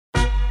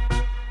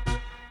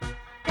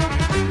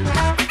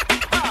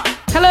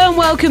and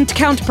welcome to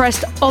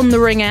Counterpressed on The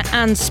Ringer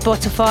and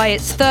Spotify.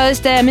 It's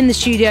Thursday. I'm in the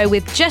studio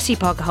with Jessie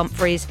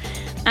Parker-Humphreys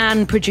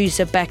and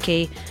producer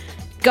Becky.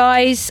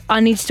 Guys,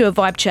 I need to do a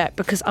vibe check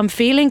because I'm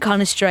feeling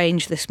kind of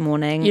strange this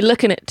morning. You're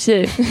looking it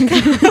too.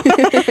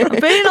 I'm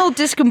feeling all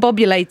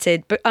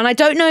discombobulated, and I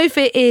don't know if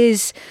it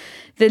is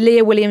the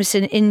Leah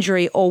Williamson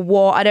injury or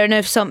what. I don't know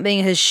if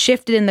something has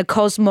shifted in the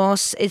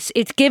cosmos. It's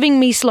giving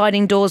me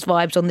sliding doors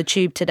vibes on the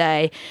tube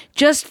today.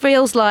 Just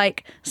feels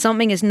like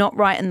something is not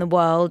right in the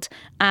world,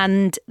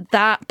 and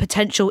that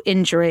potential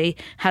injury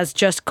has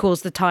just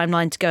caused the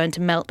timeline to go into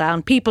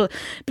meltdown. People,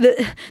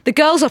 the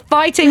girls are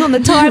fighting on the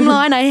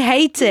timeline. I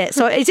hate it.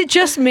 So is it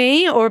just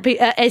me, or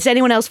is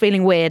anyone else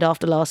feeling weird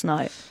after last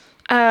night?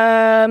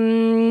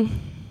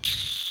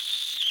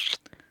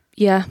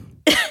 Yeah.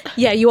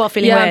 Yeah, you are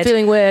feeling weird. Yeah, I'm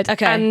feeling weird.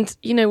 Okay. And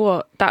you know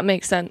what? That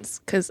makes sense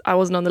because I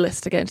wasn't on the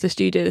list to get into the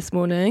studio this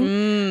morning.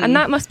 And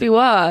that must be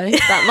why.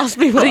 That must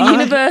be why. The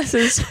universe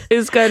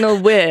is going all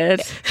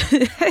weird.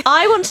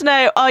 I want to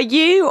know, are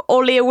you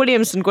or Leah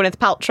Williamson Gwyneth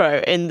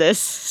Paltrow in this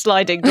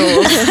sliding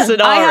doors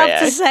scenario? I have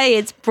to say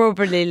it's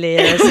probably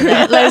Leah, isn't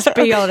it? Let's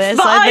be honest.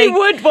 But I think...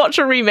 would watch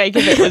a remake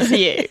if it was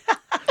you.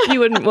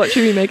 You wouldn't watch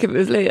a remake if it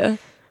was Leah?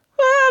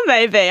 Well,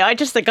 maybe. I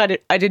just think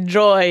I'd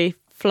enjoy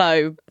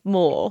Flo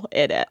more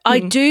in it. I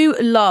do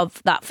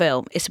love that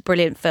film. It's a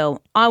brilliant film.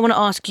 I want to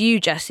ask you,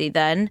 Jessie,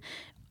 then,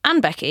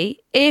 and Becky,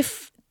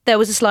 if there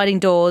was a sliding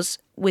doors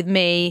with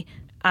me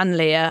and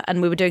Leah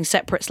and we were doing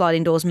separate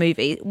sliding doors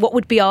movie, what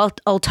would be our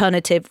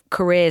alternative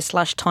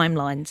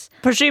careers/timelines?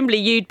 Presumably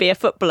you'd be a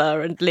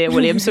footballer and Leah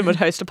Williamson would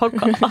host a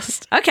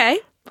podcast. Okay,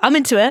 I'm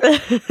into it.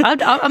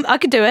 I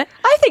could do it.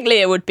 I think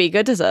Leah would be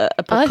good as a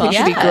podcast. I think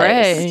she'd be host.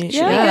 great.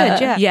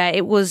 Yeah. Yeah,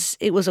 it was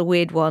a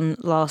weird one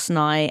last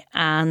night,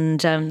 and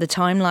the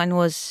timeline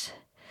was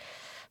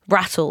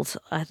rattled,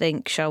 I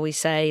think, shall we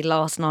say,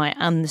 last night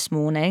and this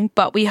morning.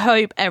 But we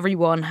hope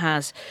everyone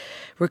has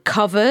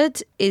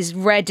recovered, is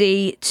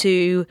ready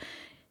to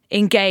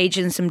engage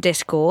in some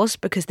discourse,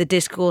 because the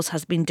discourse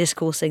has been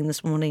discoursing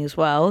this morning as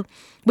well.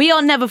 We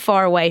are never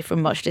far away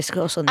from much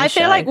discourse on this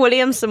show. I feel like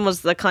Williamson was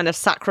the kind of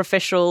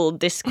sacrificial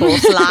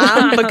discourse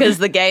lamb because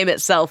the game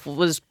itself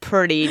was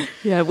pretty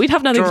Yeah, we'd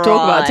have nothing to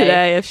talk about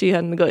today if she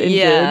hadn't got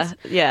injured.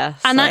 Yeah.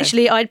 And so.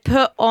 actually, I'd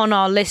put on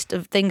our list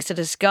of things to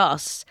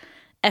discuss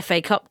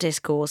FA Cup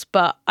discourse,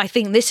 but I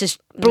think this is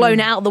blown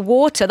out of the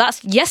water.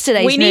 That's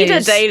yesterday's news. We need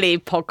a daily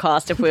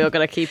podcast if we are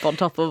going to keep on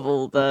top of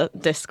all the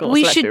discourse.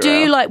 We should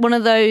do like one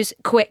of those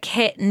quick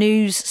hit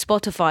news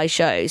Spotify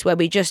shows where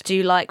we just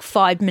do like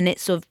 5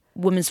 minutes of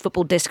women's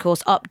football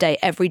discourse update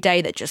every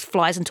day that just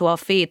flies into our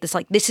feed. That's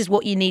like, this is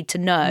what you need to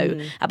know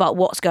about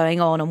what's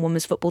going on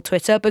women's football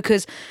Twitter,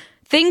 because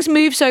things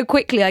move so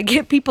quickly. I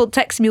get people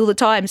text me all the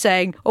time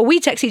saying, or we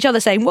text each other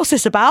saying, what's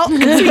this about?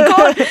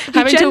 Because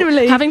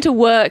having to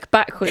work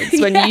backwards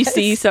when you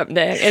see something.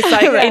 It's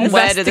like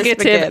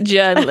investigative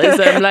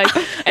journalism.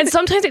 And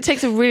sometimes it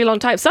takes a really long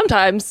time.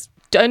 Sometimes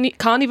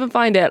can't even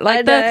find it.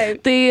 Like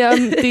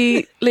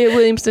the Leah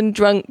Williamson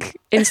drunk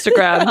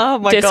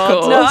Instagram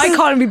discourse. God. No, I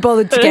can't be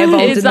bothered to get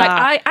involved in that.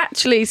 I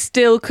actually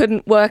still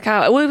couldn't work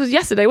out. Well, it was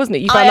yesterday, wasn't it?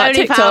 You found I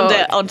only TikTok. found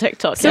it on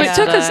TikTok. So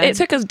it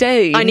took us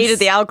days. I needed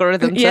the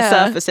algorithm to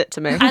surface it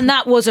to me. And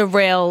that was a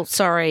real,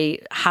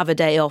 have a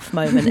day off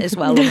moment as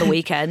well on the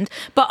weekend.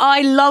 But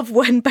I love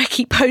when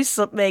Becky posts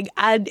something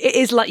and it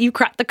is like you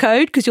cracked the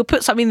code, because you'll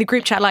put something in the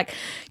group chat like,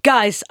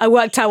 guys, I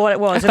worked out what it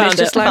was. And it's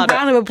just like,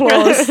 round of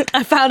applause.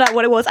 I found out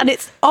what it was. And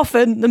it's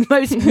often the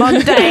most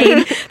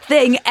mundane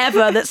thing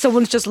ever that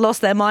someone's just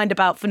lost their mind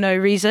about for no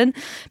reason.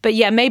 But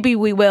yeah, maybe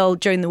we will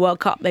during the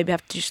World Cup maybe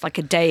have to just like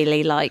a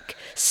daily like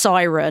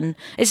siren.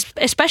 It's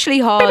especially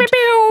hard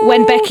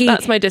when Becky,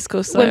 that's my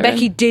discourse siren. When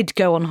Becky did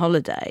go on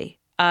holiday,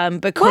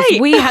 because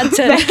we had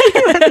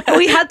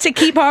to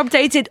keep her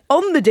updated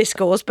on the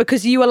discourse,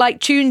 because you were like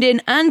tuned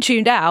in and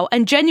tuned out,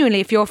 and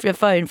genuinely if you're off your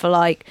phone for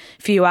like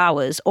a few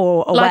hours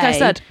or away, like I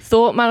said,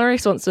 thought Mallory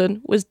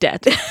Swanson was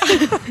dead.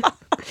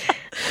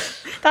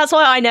 That's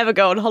why I never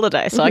go on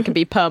holiday, so I can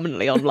be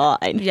permanently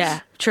online.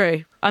 Yeah,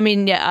 true. I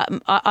mean, yeah,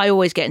 I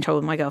always get in trouble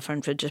with my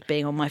girlfriend for just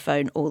being on my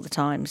phone all the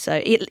time.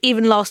 So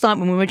even last night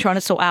when we were trying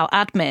to sort out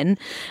admin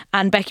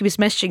and Becky was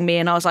messaging me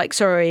and I was like,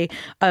 sorry,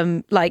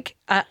 I've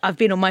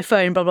been on my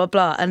phone, blah, blah,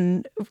 blah.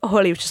 And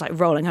Holly was just like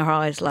rolling her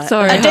eyes like,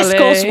 sorry, a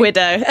discourse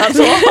widow. That's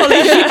what Holly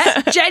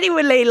is.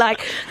 Genuinely,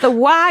 like, the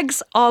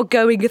wags are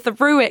going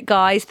through it,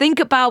 guys. Think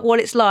about what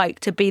it's like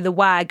to be the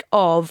wag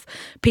of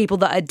people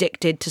that are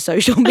addicted to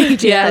social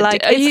media.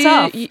 It's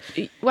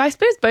tough. Well, I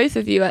suppose both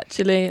of you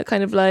actually are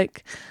kind of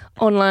like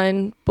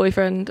online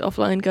boyfriend,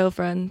 offline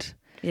girlfriend.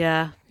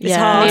 Yeah. It's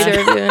hard. Neither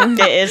of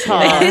you. It is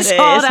hard. It's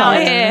hard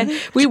out here.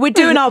 We're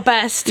doing our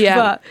best. Yeah,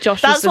 but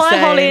Josh that's why same.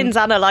 Holly and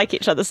Xana like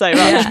each other so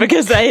much,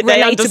 because they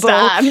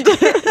understand.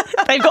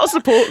 They've got a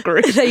support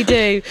group. They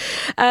do.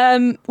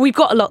 We've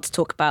got a lot to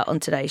talk about on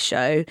today's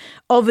show.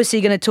 Obviously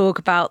going to talk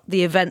about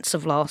the events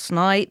of last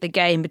night, the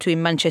game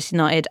between Manchester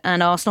United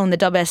and Arsenal in the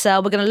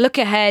WSL. We're going to look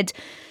ahead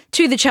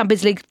to the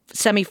Champions League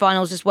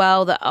semi-finals as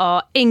well that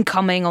are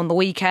incoming on the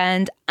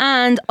weekend,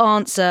 and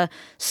answer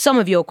some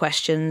of your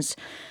questions.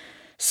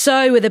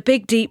 So with a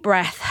big deep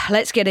breath,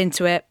 let's get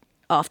into it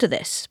after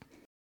this.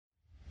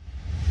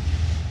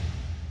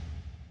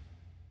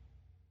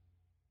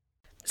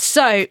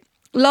 So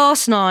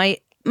last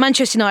night,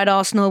 Manchester United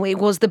Arsenal, it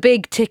was the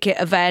big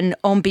ticket event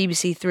on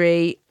BBC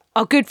Three.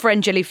 Our good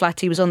friend Gilly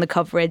Flatty was on the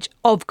coverage,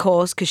 of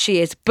course, because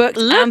she is booked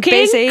and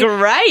busy.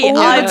 Great,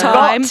 all the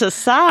time. Got to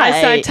say.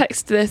 I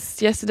texted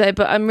this yesterday,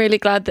 but I'm really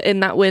glad that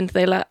in that win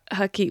they let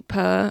her keep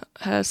her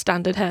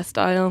standard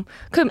hairstyle.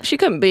 She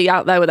couldn't be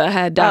out there with her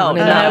hair down.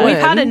 We've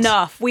had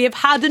enough. We have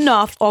had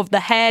enough of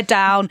the hair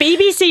down.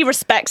 BBC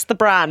respects the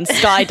brand.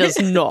 Sky does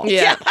not.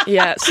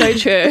 Yeah, so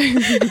true.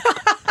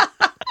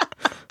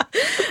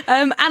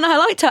 And I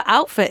liked her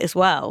outfit as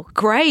well.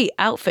 Great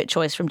outfit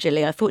choice from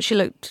Gilly. I thought she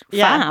looked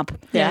fab.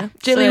 Yeah.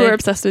 Gilly, we're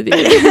obsessed with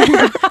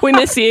you. We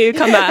miss you.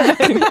 Come back.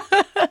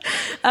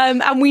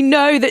 And we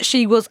know that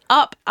she was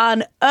up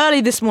and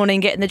early this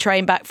morning getting the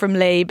train back from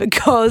Lee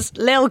because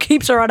Lil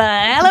keeps her on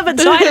a hell of a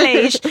tight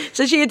leash.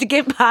 So she had to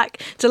get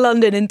back to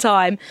London in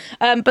time.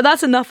 But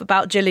that's enough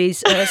about Gilly's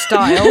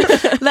style.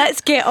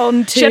 Let's get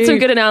on to... She had some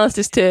good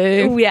analysis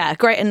too. Oh, yeah,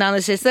 great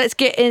analysis. Let's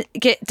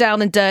get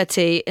down and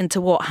dirty into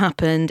what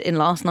happened in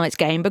last night's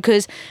game,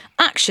 because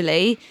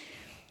actually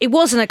it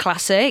wasn't a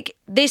classic.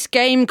 This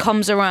game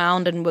comes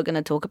around, and we're going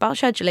to talk about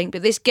scheduling,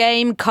 but this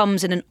game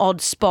comes in an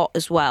odd spot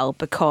as well,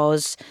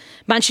 because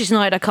Manchester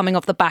United are coming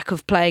off the back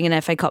of playing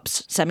an FA Cup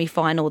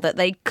semi-final that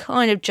they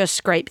kind of just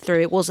scraped through.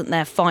 It wasn't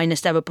their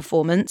finest ever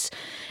performance.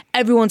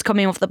 Everyone's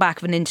coming off the back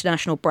of an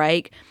international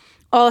break.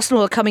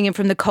 Arsenal are coming in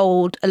from the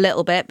cold a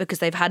little bit because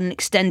they've had an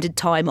extended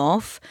time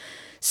off.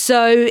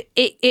 So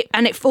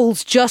it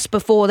falls just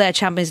before their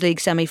Champions League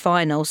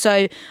semi-final.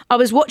 So I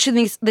was watching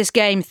this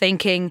game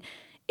thinking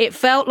it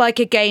felt like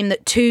a game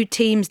that two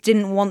teams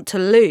didn't want to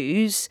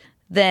lose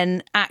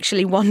than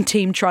actually one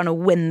team trying to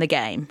win the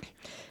game.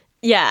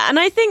 Yeah, and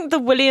I think the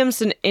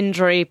Williamson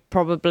injury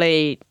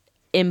probably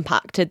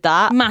impacted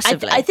that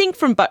massively. I think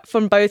from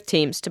both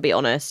teams, to be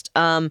honest.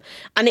 And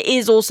it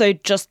is also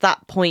just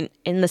that point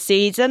in the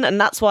season, and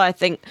that's why I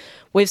think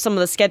with some of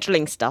the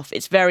scheduling stuff,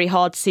 it's very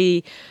hard to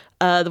see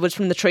the woods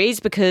from the trees,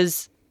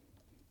 because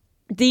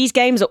these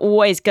games are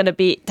always going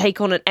to take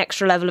on an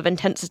extra level of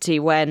intensity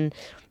when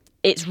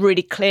it's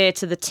really clear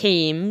to the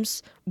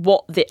teams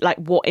what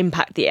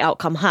impact the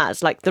outcome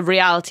has. Like, the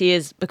reality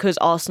is, because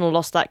Arsenal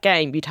lost that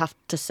game, you'd have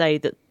to say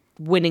that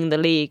winning the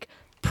league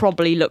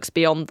probably looks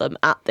beyond them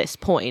at this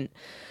point.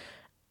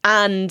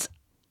 And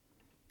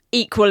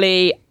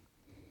equally,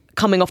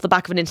 coming off the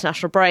back of an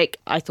international break,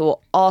 I thought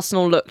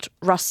Arsenal looked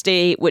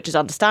rusty, which is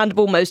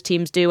understandable. Most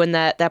teams do when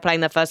they're playing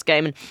their first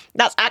game. And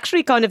that's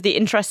actually kind of the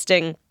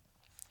interesting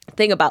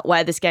thing about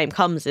where this game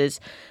comes is,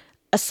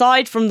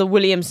 aside from the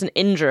Williamson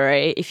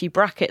injury, if you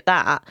bracket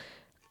that,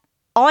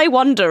 I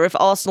wonder if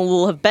Arsenal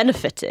will have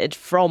benefited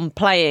from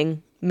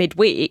playing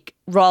midweek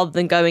rather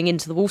than going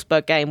into the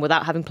Wolfsburg game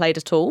without having played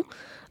at all.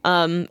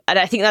 And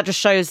I think that just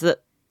shows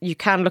that you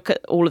can look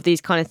at all of these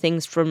kind of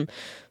things from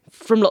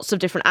lots of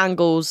different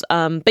angles.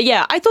 But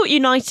yeah, I thought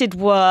United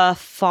were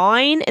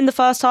fine in the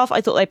first half.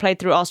 I thought they played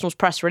through Arsenal's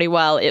press really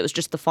well. It was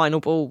just the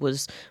final ball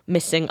was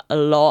missing a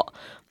lot.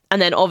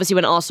 And then obviously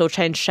when Arsenal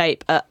changed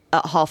shape at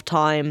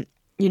half-time,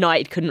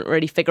 United couldn't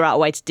really figure out a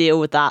way to deal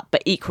with that.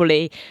 But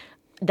equally,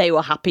 they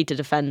were happy to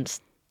defend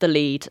the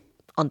lead,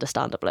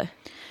 understandably.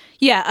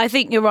 Yeah, I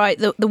think you're right.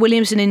 The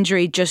Williamson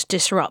injury just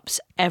disrupts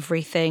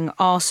everything.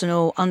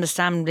 Arsenal,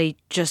 understandably,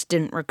 just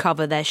didn't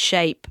recover. Their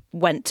shape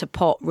went to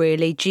pot,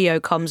 really.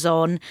 Gio comes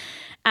on,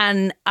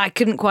 and I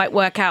couldn't quite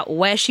work out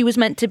where she was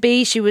meant to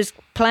be. She was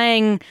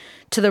playing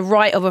to the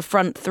right of a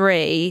front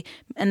three,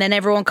 and then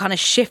everyone kind of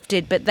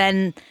shifted, but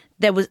then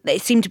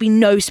it seemed to be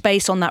no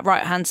space on that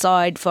right-hand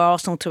side for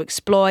Arsenal to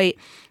exploit.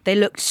 They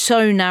looked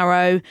so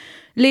narrow.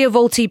 Leah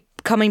Volti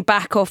coming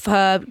back off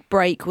her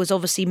break was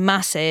obviously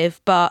massive,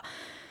 but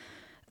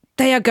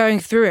they are going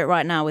through it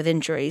right now with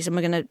injuries, and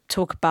we're going to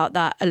talk about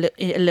that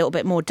in a little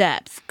bit more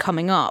depth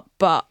coming up.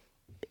 But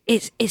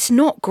it's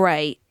not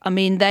great. I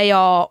mean, they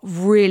are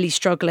really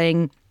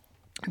struggling.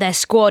 Their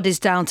squad is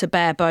down to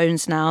bare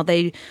bones now.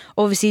 They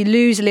obviously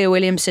lose Leah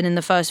Williamson in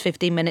the first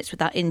 15 minutes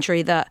with that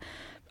injury that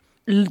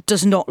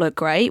does not look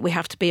great. We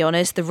have to be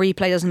honest. The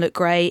replay doesn't look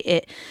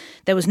great.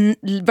 There was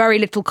very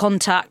little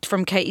contact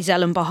from Katie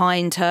Zellum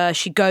behind her.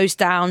 She goes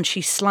down.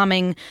 She's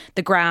slamming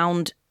the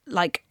ground,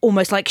 like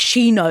almost like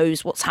she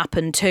knows what's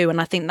happened too. And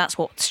I think that's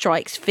what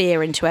strikes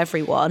fear into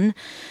everyone.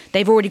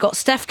 They've already got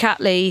Steph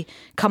Catley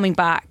coming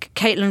back,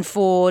 Caitlin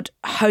Ford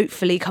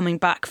hopefully coming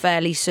back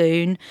fairly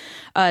soon.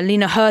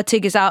 Lena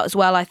Hurtig is out as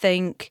well, I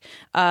think.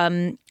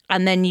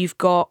 And then you've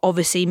got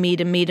obviously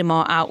Mida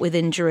Miedemar out with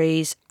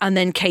injuries, and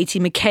then Katie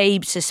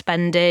McCabe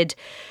suspended,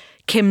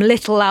 Kim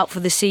Little out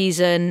for the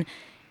season.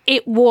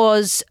 It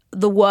was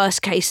the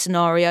worst case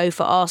scenario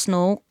for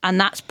Arsenal, and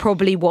that's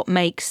probably what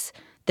makes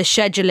the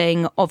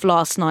scheduling of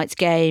last night's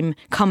game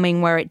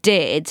coming where it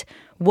did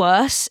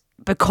worse,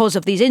 because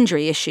of these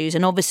injury issues.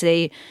 And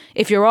obviously,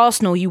 if you're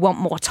Arsenal, you want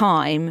more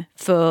time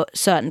for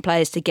certain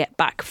players to get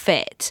back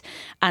fit.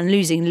 And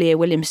losing Leah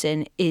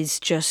Williamson is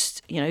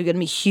just, going to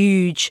be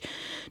huge,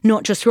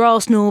 not just for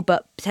Arsenal,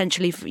 but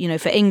potentially,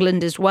 for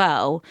England as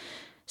well.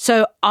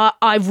 So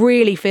I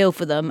really feel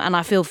for them, and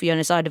I feel for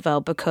Jonas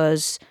Eidevall,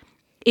 because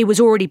it was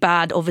already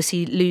bad,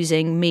 obviously,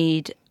 losing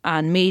Mead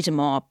and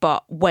Miedemar.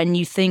 But when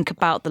you think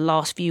about the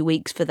last few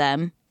weeks for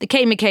them, the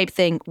Kate McCabe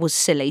thing was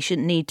silly.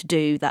 Shouldn't need to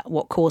do that.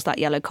 What caused that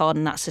yellow card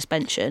and that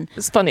suspension?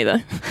 It's funny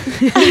though.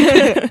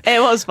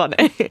 It was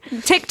funny.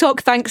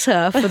 TikTok thanks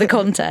her for the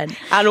content.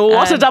 And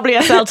what a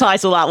WSL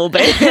title that will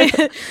be.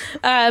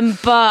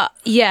 But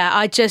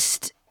yeah,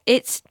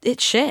 it's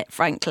shit,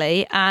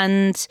 frankly.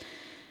 And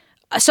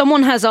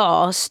someone has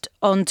asked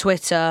on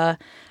Twitter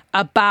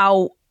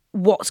about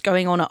what's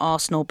going on at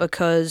Arsenal,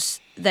 because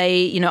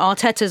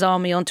Arteta's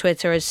army on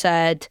Twitter has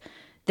said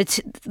that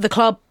the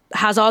club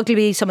has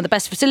arguably some of the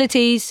best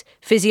facilities,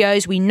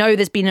 physios. We know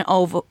there's been an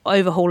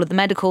overhaul of the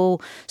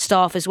medical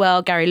staff as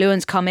well. Gary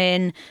Lewin's come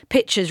in,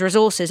 pitches,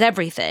 resources,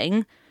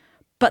 everything.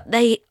 But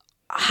they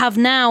have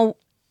now,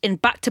 in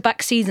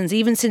back-to-back seasons,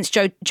 even since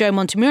Joe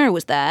Montemurro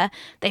was there,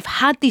 they've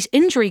had these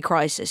injury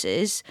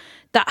crises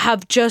that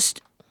have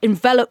just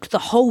enveloped the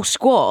whole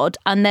squad,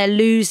 and they're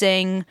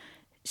losing,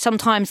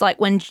 sometimes like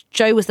when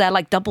Joe was there,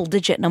 like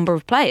double-digit number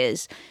of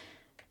players.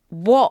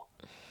 What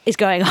is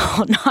going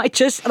on? I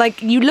just,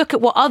 you look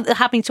at what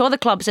happening to other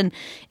clubs, and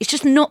it's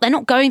just they're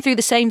not going through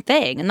the same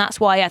thing. And that's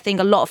why I think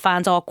a lot of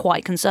fans are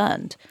quite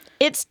concerned.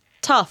 It's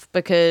tough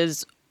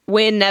because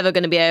we're never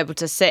going to be able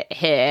to sit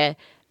here,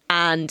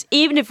 and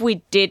even if we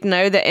did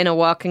know the inner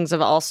workings of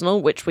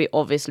Arsenal, which we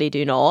obviously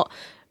do not,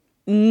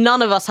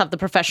 none of us have the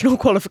professional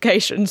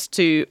qualifications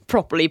to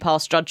properly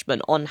pass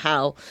judgment on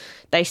how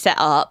they set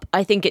up.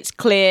 I think it's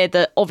clear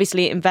that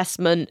obviously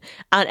investment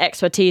and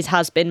expertise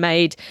has been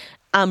made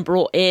and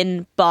brought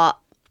in, but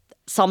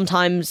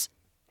sometimes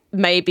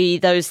maybe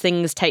those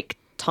things take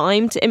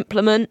time to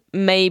implement.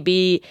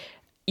 Maybe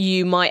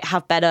you might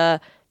have better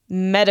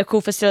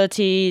medical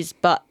facilities,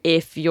 but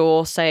if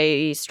your,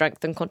 say,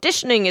 strength and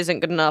conditioning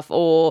isn't good enough,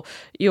 or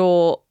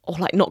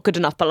not good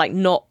enough, but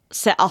not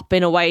set up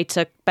in a way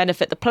to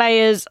benefit the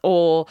players,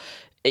 or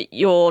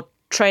you're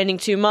training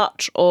too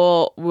much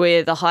or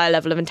with a higher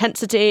level of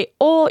intensity,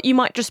 or you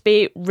might just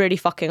be really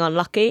fucking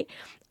unlucky.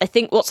 I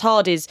think what's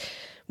hard is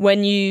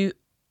when you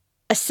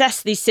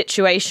assess these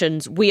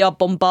situations, we are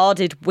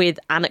bombarded with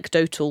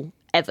anecdotal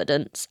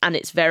evidence, and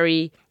it's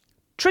very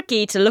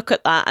tricky to look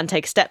at that and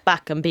take a step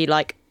back and be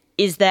like,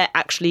 is there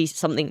actually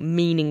something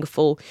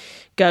meaningful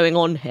going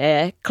on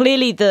here?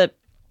 Clearly the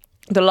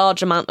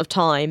large amount of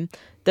time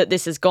that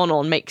this has gone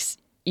on makes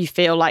you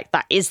feel like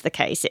that is the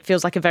case. It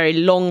feels like a very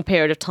long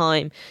period of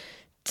time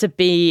to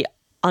be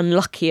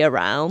unlucky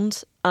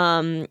around.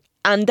 And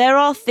there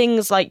are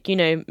things like,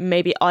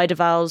 maybe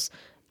Eidevall's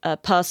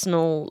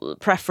personal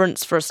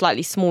preference for a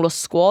slightly smaller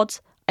squad.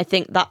 I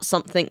think that's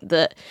something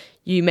that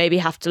you maybe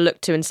have to look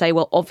to and say,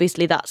 well,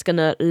 obviously that's going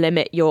to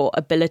limit your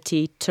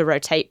ability to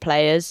rotate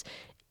players.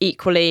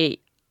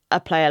 Equally, a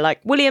player like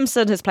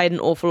Williamson has played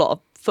an awful lot of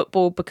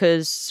football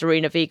because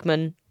Serena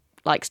Wiegman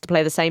likes to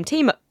play the same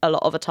team a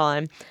lot of the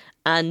time.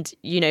 And,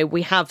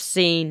 we have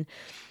seen,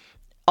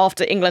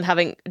 after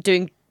England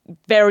doing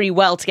very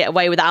well to get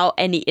away without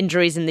any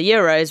injuries in the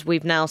Euros,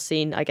 we've now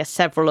seen, I guess,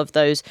 several of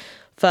those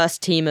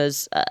first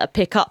teamers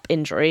pick up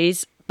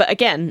injuries. But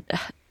again,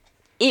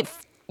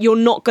 if you're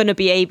not going to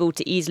be able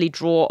to easily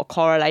draw a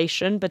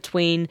correlation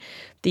between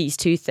these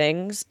two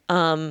things,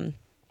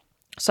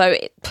 so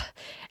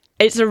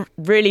it's a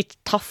really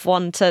tough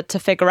one to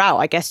figure out.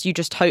 I guess you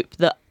just hope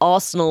that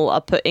Arsenal are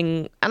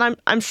putting, and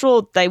I'm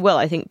sure they will,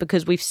 I think,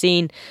 because we've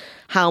seen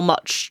how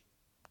much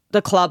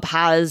the club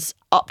has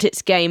upped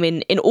its game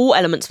in all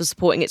elements for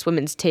supporting its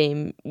women's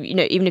team.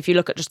 Even if you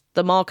look at just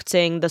the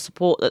marketing, the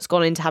support that's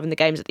gone into having the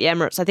games at the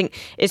Emirates, I think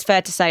it's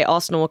fair to say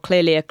Arsenal are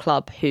clearly a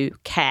club who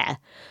care.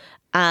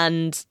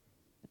 And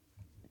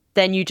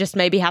then you just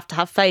maybe have to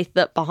have faith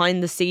that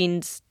behind the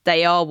scenes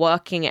they are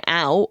working it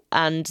out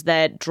and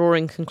they're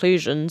drawing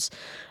conclusions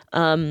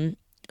from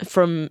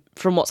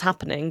what's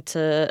happening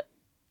to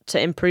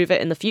improve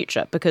it in the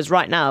future. Because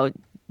right now,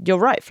 you're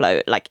right,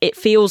 Flo, it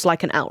feels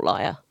like an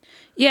outlier.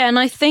 Yeah, and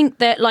I think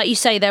that, like you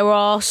say, there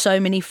are so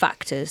many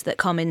factors that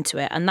come into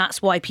it, and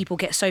that's why people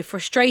get so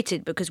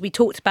frustrated, because we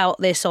talked about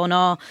this on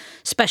our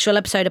special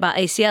episode about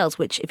ACLs,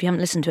 which, if you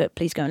haven't listened to it,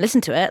 please go and listen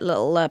to it.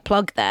 Little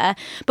plug there.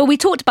 But we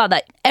talked about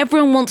that.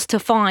 Everyone wants to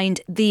find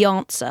the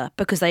answer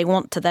because they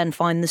want to then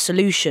find the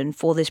solution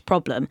for this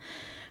problem.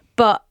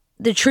 But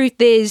the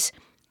truth is,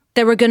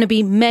 there are going to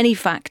be many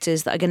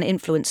factors that are going to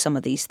influence some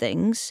of these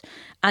things,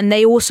 and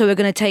they also are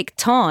going to take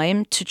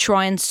time to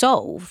try and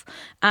solve.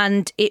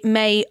 And it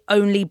may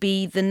only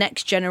be the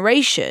next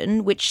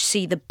generation which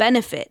see the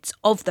benefits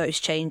of those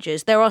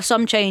changes. There are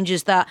some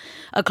changes that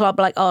a club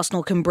like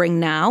Arsenal can bring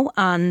now,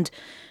 and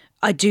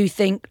I do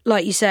think,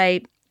 like you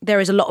say, there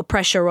is a lot of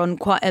pressure on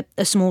quite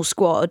a small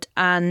squad,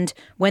 and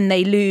when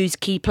they lose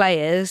key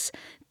players,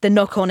 the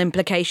knock-on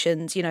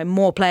implications,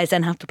 more players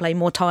then have to play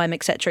more time,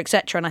 etc.,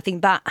 etc. And I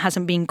think that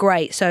hasn't been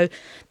great. So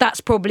that's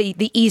probably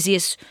the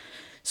easiest,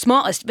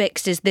 smartest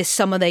fix is this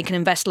summer they can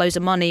invest loads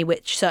of money,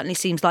 which certainly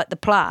seems like the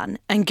plan,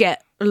 and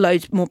get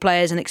loads more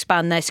players and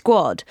expand their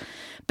squad.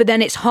 But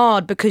then it's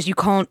hard because you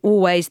can't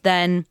always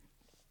then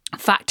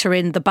factor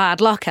in the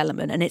bad luck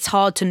element, and it's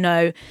hard to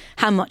know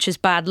how much is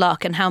bad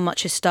luck and how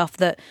much is stuff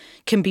that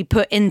can be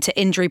put into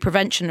injury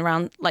prevention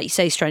around, like you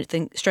say, strength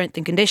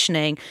and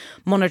conditioning,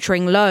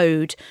 monitoring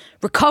load,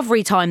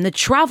 recovery time. The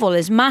travel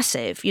is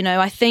massive.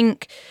 I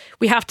think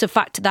we have to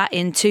factor that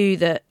in too,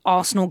 that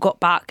Arsenal got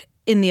back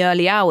in the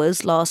early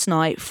hours last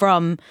night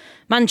from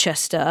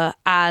Manchester,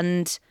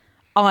 and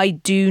I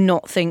do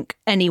not think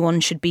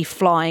anyone should be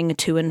flying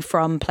to and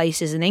from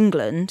places in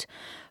England,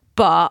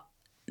 but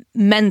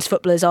men's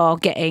footballers are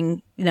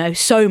getting,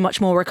 so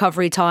much more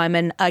recovery time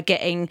and are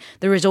getting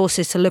the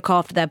resources to look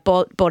after their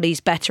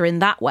bodies better in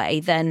that way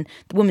than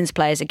the women's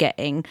players are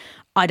getting.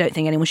 I don't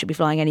think anyone should be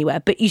flying anywhere.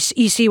 But you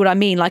see what I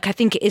mean? Like, I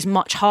think it is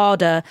much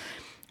harder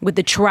with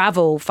the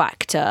travel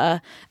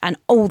factor and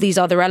all these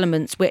other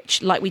elements,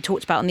 which, like we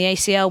talked about in the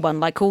ACL one,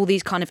 like all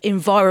these kind of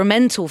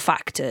environmental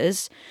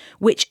factors,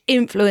 which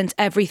influence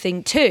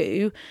everything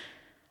too.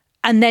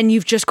 And then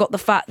you've just got the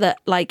fact that,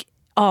 like,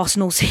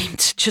 Arsenal seem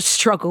to just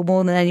struggle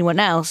more than anyone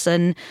else,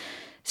 and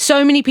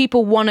so many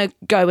people want to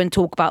go and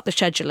talk about the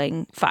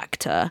scheduling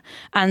factor.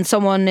 And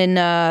someone in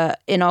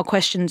our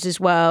questions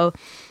as well,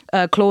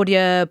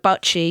 Claudia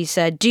Bacci,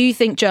 said, do you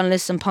think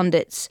journalists and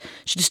pundits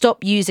should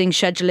stop using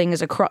scheduling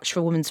as a crutch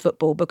for women's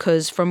football?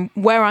 Because from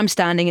where I'm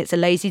standing, it's a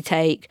lazy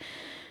take.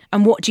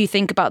 And what do you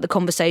think about the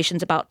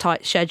conversations about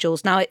tight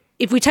schedules? Now,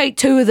 if we take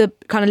two of the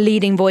kind of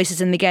leading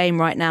voices in the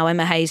game right now,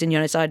 Emma Hayes and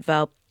Jonas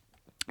Eidevall,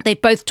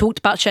 they've both talked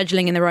about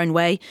scheduling in their own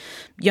way.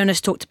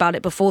 Jonas talked about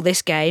it before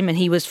this game, and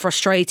he was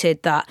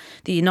frustrated that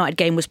the United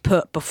game was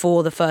put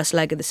before the first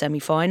leg of the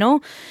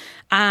semi-final.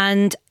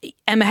 And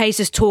Emma Hayes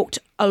has talked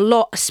a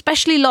lot,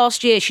 especially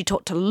last year, she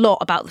talked a lot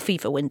about the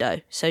FIFA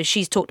window. So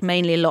she's talked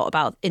mainly a lot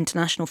about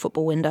international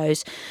football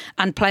windows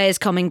and players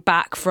coming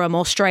back from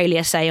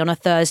Australia, say, on a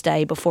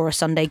Thursday before a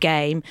Sunday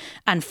game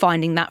and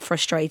finding that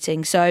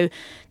frustrating. So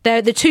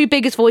the two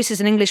biggest voices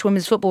in English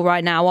women's football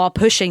right now are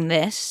pushing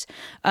this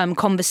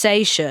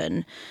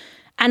conversation.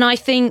 And I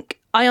think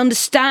I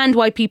understand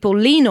why people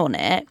lean on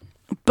it,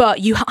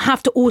 but you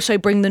have to also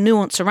bring the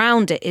nuance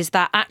around it, is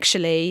that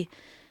actually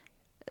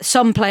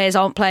some players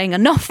aren't playing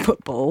enough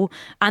football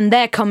and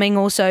they're coming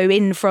also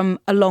in from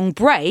a long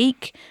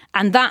break,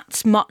 and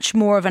that's much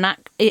more of an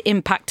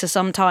impact to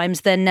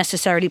sometimes than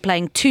necessarily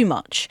playing too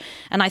much.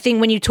 And I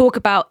think when you talk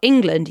about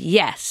England,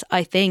 yes,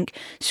 I think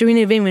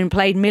Serena Vinman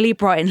played Millie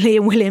Bright and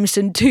Leah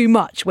Williamson too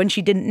much when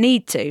she didn't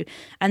need to,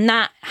 and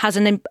that has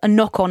a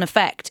knock-on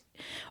effect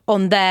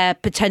on their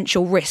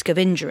potential risk of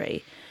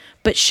injury.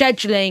 But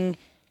scheduling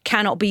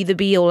cannot be the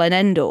be-all and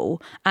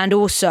end-all, and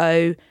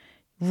also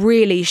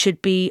really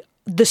should be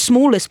the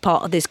smallest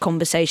part of this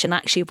conversation,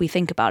 actually, if we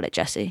think about it,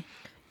 Jessie.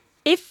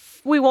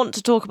 If we want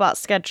to talk about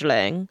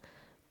scheduling,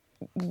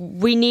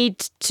 we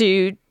need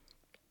to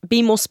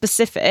be more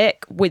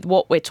specific with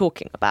what we're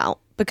talking about.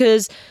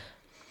 Because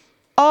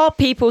are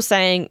people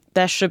saying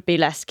there should be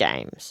less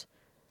games?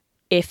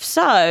 If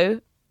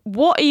so,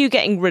 what are you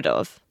getting rid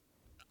of?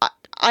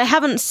 I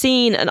haven't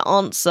seen an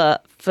answer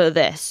for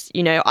this.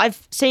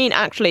 I've seen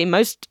actually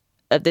most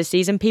of this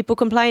season people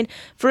complain,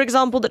 for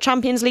example, that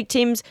Champions League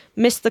teams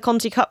missed the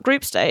Conti Cup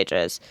group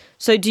stages.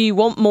 So do you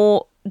want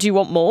more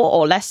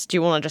or less? Do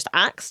you want to just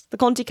axe the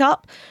Conti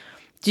Cup?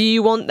 Do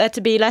you want there to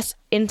be less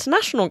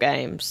international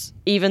games,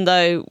 even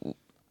though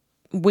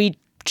we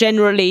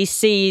generally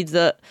see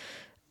that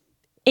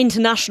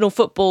international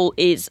football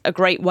is a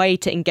great way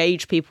to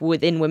engage people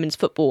within women's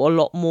football a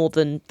lot more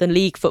than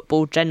league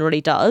football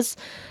generally does?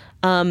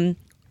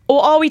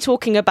 Or are we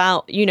talking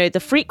about, the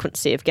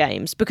frequency of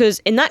games? Because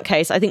in that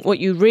case, I think what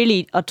you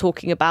really are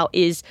talking about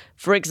is,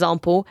 for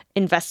example,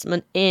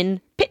 investment in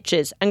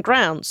pitches and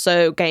grounds.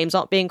 So games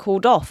aren't being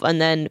called off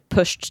and then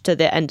pushed to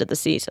the end of the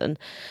season.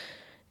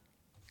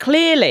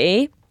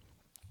 Clearly,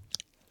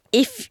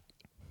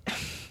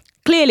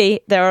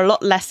 there are a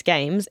lot less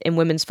games in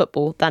women's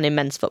football than in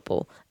men's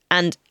football.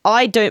 And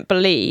I don't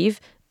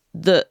believe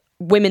that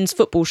women's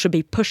football should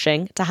be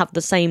pushing to have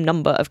the same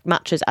number of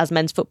matches as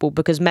men's football,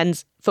 because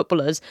men's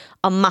footballers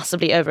are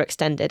massively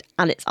overextended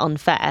and it's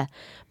unfair.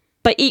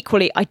 But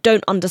equally, I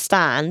don't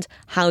understand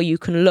how you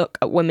can look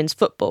at women's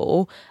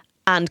football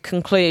and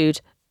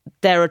conclude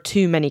there are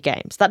too many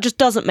games. That just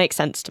doesn't make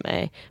sense to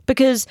me,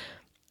 because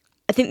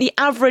I think the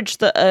average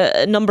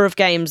number of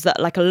games that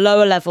like a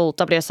lower level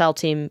WSL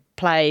team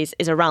plays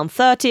is around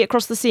 30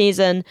 across the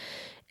season.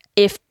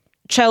 If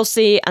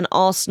Chelsea and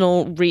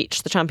Arsenal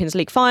reach the Champions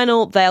League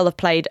final, they'll have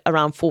played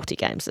around 40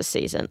 games this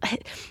season.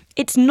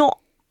 It's not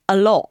a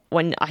lot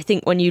when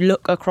you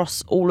look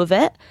across all of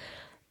it.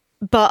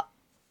 But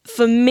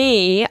for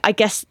me, I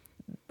guess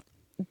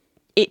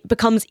it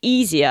becomes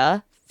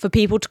easier for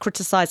people to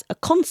criticise a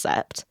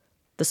concept,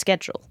 the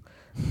schedule,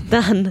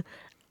 than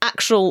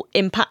actual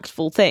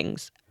impactful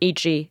things,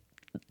 e.g.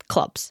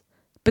 clubs.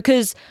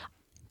 Because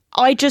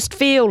I just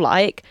feel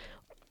like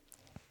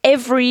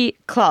every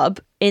club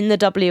in the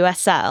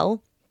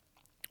WSL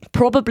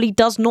probably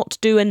does not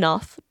do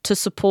enough to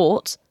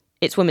support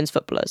its women's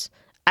footballers.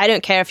 I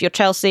don't care if you're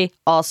Chelsea,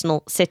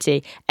 Arsenal,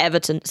 City,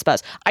 Everton,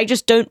 Spurs. I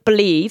just don't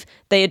believe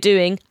they are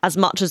doing as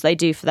much as they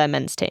do for their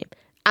men's team.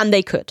 And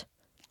they could.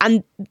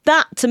 And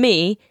that, to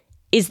me,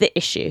 is the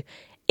issue.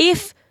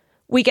 If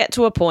we get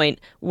to a point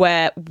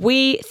where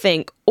we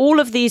think all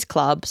of these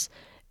clubs,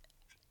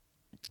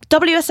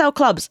 WSL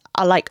clubs,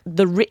 are like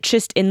the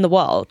richest in the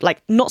world,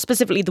 like not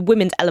specifically the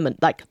women's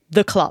element, like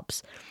the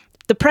clubs.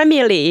 The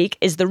Premier League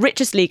is the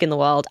richest league in the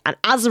world, and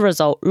as a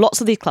result, lots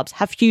of these clubs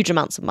have huge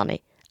amounts of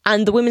money.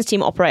 And the women's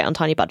team operate on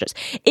tiny budgets.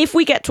 If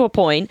we get to a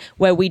point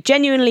where we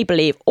genuinely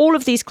believe all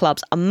of these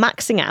clubs are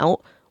maxing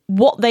out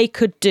what they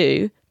could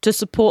do to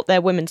support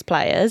their women's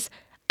players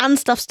and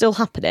stuff still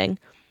happening,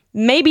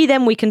 maybe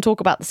then we can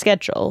talk about the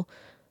schedule.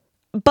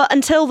 But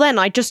until then,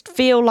 I just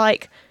feel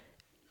like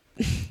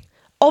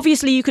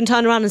obviously you can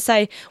turn around and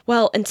say,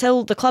 well,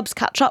 until the clubs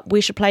catch up,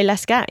 we should play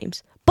less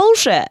games.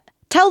 Bullshit.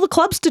 Tell the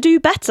clubs to do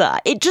better.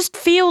 It just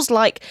feels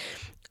like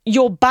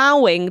you're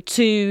bowing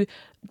to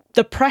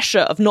the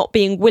pressure of not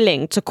being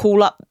willing to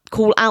call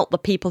out the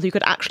people who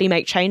could actually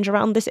make change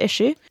around this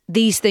issue.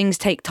 These things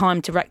take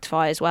time to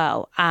rectify as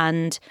well.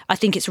 And I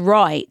think it's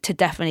right to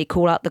definitely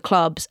call out the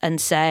clubs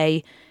and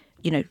say,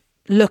 you know,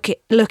 look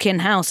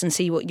in-house and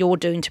see what you're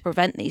doing to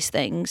prevent these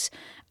things.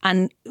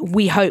 And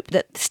we hope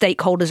that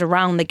stakeholders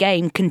around the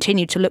game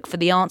continue to look for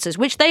the answers,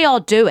 which they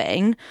are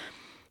doing,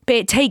 but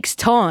it takes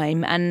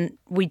time, and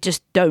we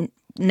just don't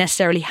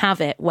necessarily have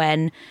it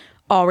when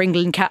our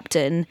England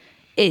captain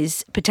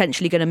is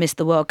potentially going to miss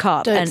the World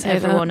Cup. Don't and say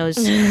everyone that.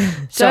 was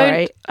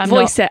sorry. I'm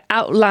voice it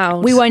out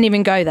loud. We won't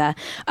even go there.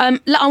 I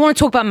want to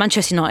talk about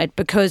Manchester United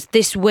because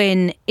this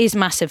win is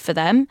massive for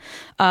them.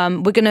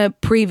 We're going to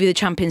preview the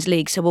Champions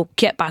League, so we'll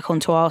get back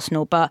onto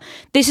Arsenal. But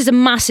this is a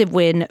massive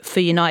win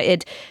for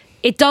United.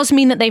 It does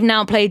mean that they've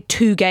now played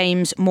 2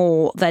 games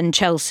more than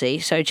Chelsea.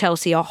 So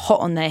Chelsea are hot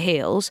on their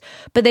heels,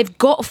 but they've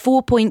got a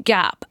 4-point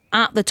gap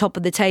at the top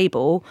of the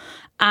table.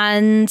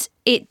 And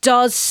it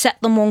does set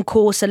them on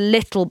course a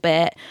little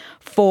bit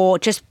for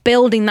just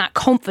building that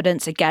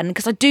confidence again.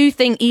 Because I do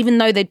think even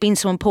though there'd been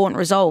some important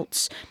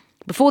results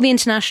before the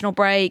international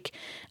break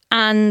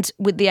and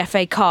with the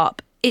FA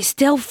Cup, it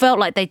still felt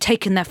like they'd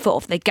taken their foot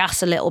off the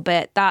gas a little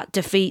bit. That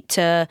defeat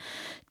to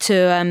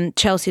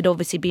Chelsea had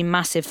obviously been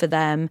massive for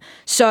them.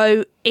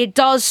 So it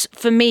does,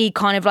 for me,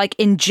 kind of like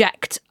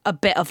inject a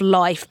bit of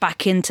life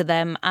back into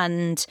them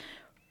and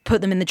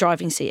put them in the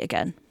driving seat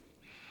again.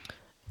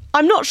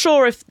 I'm not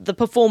sure if the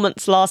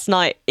performance last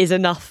night is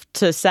enough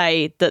to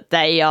say that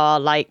they are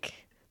like,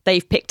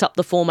 they've picked up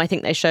the form I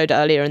think they showed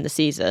earlier in the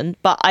season.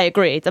 But I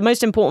agree. The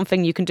most important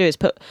thing you can do is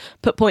put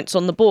points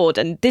on the board.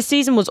 And this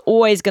season was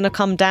always going to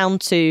come down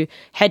to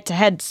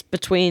head-to-heads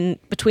between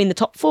the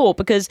top 4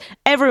 because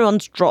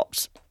everyone's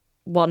dropped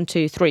 1,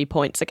 2, 3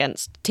 points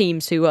against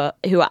teams who are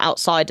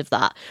outside of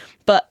that.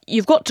 But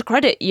you've got to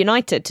credit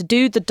United to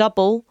do the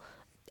double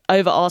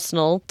over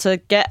Arsenal, to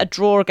get a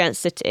draw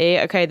against City.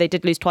 Okay, they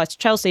did lose twice to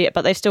Chelsea,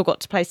 but they've still got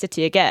to play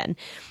City again.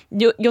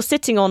 You're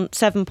sitting on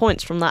 7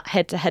 points from that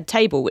head-to-head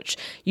table, which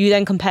you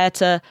then compare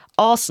to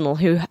Arsenal,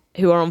 who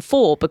are on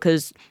 4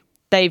 because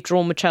they've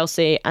drawn with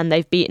Chelsea and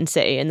they've beaten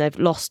City and they've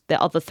lost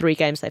the other 3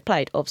 games they've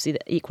played. Obviously,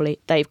 equally,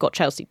 they've got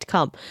Chelsea to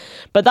come.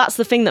 But that's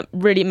the thing that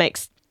really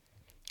makes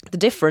the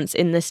difference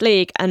in this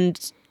league.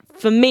 And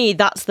for me,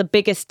 that's the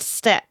biggest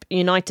step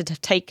United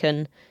have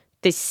taken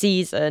this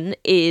season,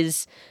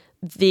 is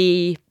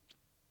the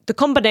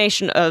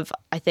combination of,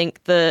 I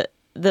think, the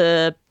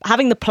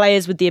having the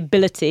players with the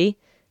ability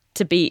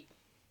to beat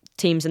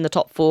teams in the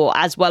top 4,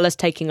 as well as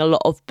taking a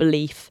lot of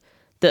belief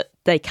that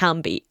they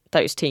can beat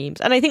those teams.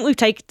 And I think we've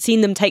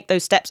seen them take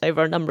those steps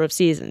over a number of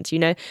seasons. You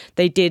know,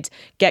 they did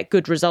get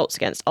good results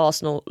against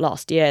Arsenal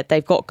last year.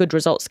 They've got good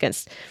results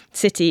against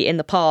City in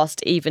the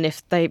past, even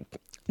if they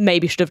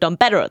maybe should have done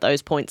better at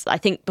those points. I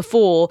think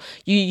before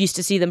you used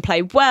to see them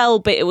play well,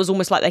 but it was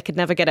almost like they could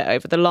never get it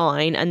over the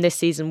line. And this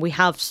season we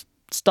have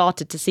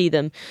started to see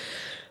them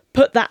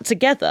put that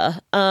together.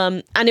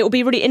 And it will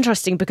be really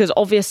interesting because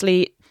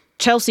obviously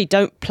Chelsea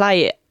don't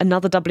play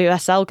another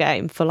WSL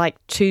game for like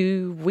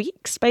 2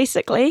 weeks,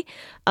 basically.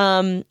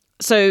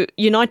 So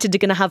United are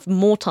going to have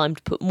more time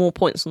to put more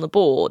points on the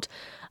board.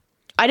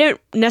 I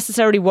don't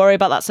necessarily worry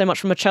about that so much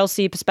from a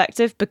Chelsea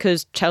perspective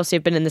because Chelsea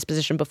have been in this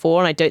position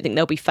before and I don't think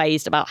they'll be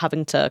fazed about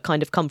having to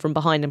kind of come from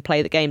behind and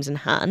play the games in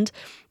hand.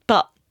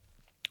 But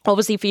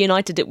obviously for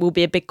United, it will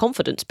be a big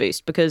confidence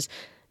boost because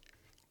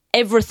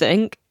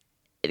everything,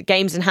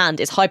 games in hand,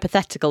 is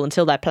hypothetical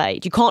until they're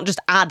played. You can't just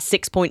add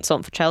 6 points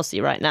on for Chelsea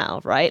right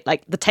now, right?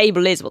 Like the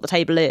table is what the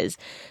table is.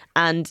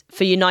 And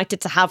for United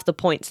to have the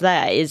points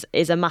there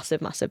is a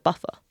massive, massive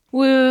buffer.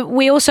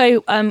 We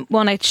also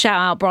want to shout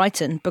out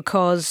Brighton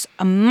because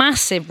a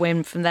massive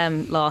win from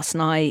them last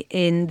night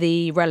in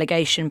the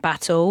relegation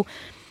battle.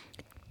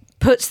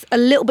 puts a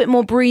little bit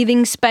more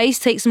breathing space,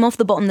 takes them off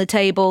the bottom of the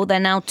table. They're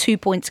now 2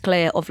 points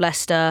clear of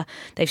Leicester.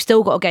 They've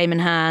still got a game in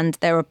hand.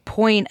 They're a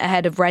point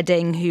ahead of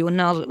Reading, who are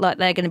now like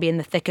they're going to be in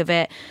the thick of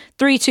it.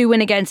 3-2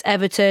 win against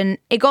Everton.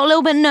 It got a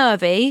little bit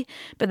nervy,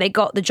 but they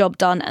got the job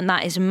done, and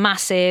that is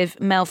massive.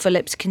 Mel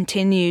Phillips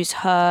continues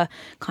her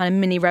kind of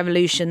mini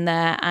revolution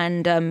there,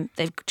 and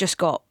they've just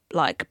got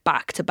like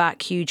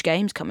back-to-back huge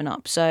games coming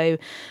up, so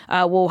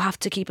we'll have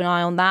to keep an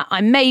eye on that. I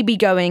may be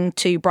going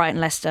to Brighton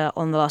Leicester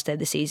on the last day of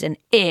the season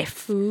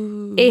if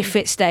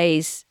it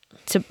stays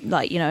to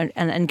like, you know,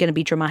 and going to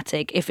be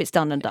dramatic. If it's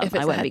done and done,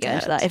 I won't be going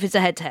to that. If it's a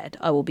head-to-head,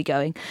 I will be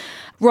going.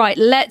 Right,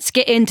 let's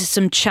get into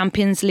some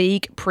Champions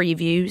League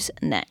previews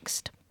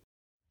next.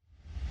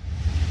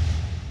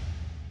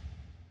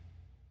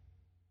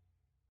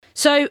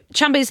 So,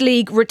 Champions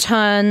League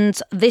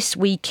returns this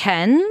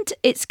weekend.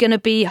 It's going to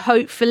be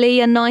hopefully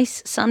a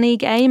nice sunny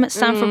game at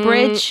Stamford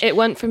Bridge. It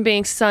went from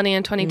being sunny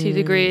and 22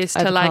 degrees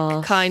to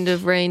like kind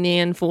of rainy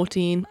and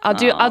 14.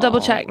 I'll double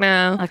check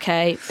now.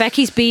 Okay.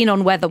 Becky's been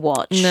on Weather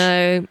Watch.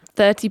 No,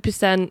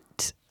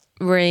 30%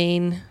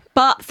 rain.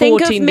 But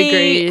think of me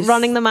degrees.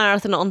 Running the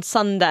marathon on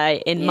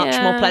Sunday in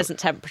much more pleasant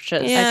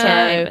temperatures.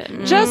 Yeah.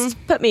 So just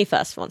put me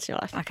first once in your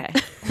life. Okay.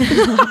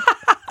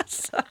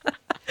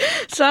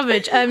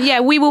 Savage.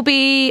 We will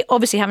be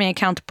obviously having a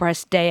counter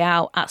press day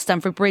out at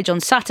Stamford Bridge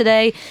on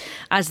Saturday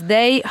as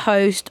they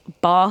host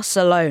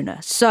Barcelona.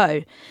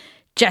 So,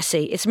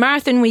 Jessie, it's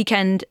marathon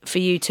weekend for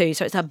you too.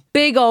 So it's a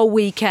big old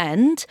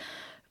weekend.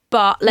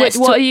 But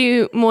what are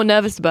you more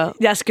nervous about?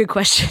 That's a good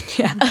question.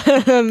 Yeah,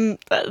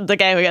 the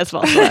game against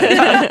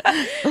Barcelona.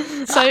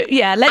 So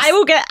yeah,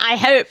 I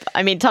hope.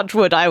 I mean, touch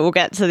wood. I will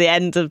get to the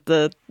end of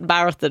the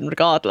marathon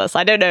regardless.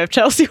 I don't know if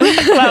Chelsea will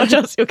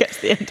get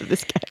to the end of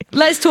this game.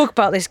 Let's talk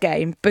about this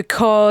game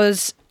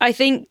because I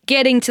think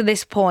getting to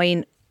this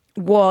point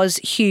was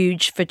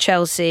huge for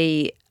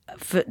Chelsea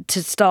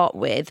to start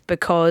with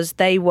because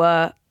they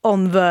were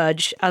on the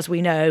verge, as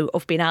we know,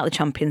 of being out of the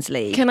Champions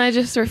League. Can I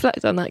just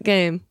reflect on that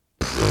game?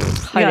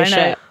 Holy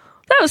shit.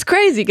 That was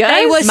crazy,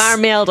 guys.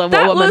 Marmielda,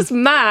 that woman. was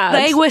mad.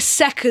 They were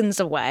seconds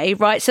away,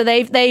 right? So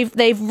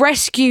they've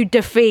rescued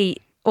victory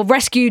from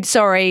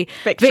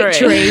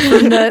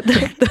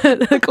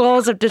the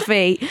claws of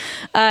defeat.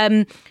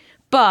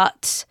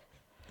 But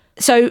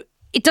so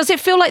does it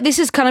feel like this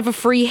is kind of a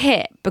free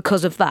hit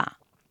because of that?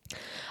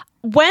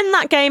 When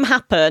that game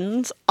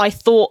happened, I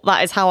thought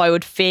that is how I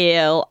would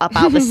feel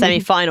about the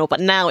semi-final, but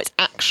now it's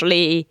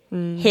actually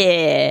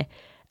here.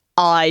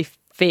 I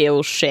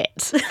feel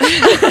shit.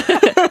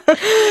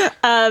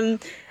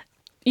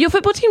 Your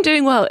football team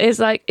doing well is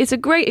like, it's a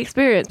great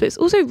experience, but it's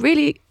also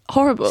really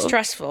horrible.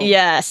 Stressful.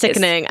 Yeah,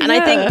 sickening.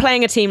 I think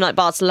playing a team like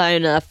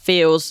Barcelona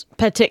feels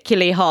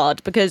particularly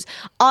hard because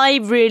I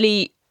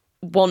really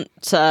want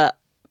to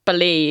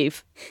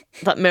believe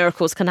that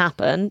miracles can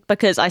happen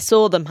because I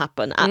saw them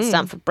happen at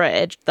Stamford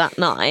Bridge that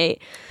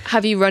night.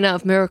 Have you run out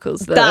of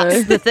miracles though?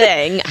 That's the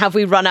thing. Have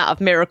we run out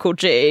of miracle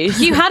juice?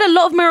 You had a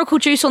lot of miracle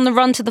juice on the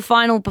run to the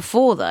final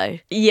before though.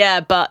 Yeah,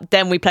 but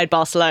then we played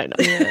Barcelona.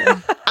 Yeah.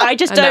 I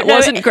just don't know. It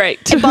wasn't great.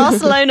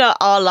 Barcelona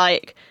are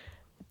like,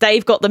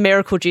 they've got the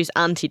miracle juice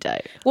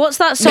antidote. What's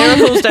that song?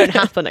 Miracles don't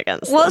happen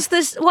against them. What's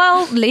this?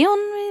 Well, Leon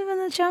even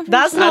the champion.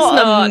 That's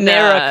not a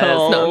miracle.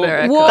 No, it's not a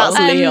miracle. That's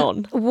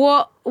Leon.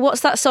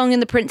 What's that song in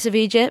The Prince of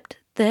Egypt?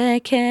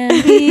 There can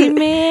be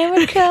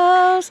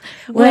miracles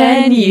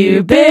when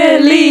you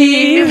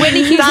believe.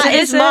 Whitney Houston, that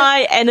is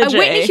my energy.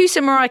 Whitney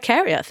Houston, Mariah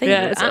Carey, I think.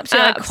 Yeah, it's an an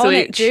absolute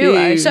absolute iconic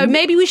duo. tune. So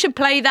maybe we should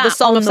play that The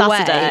song on of the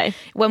Saturday. way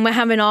when we're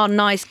having our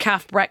nice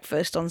calf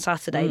breakfast on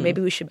Saturday. Maybe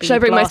we should be. Should I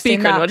bring my blasting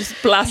speaker and that I'll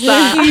just blast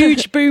that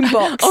huge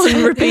boombox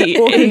on repeat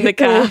in the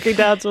car? Walking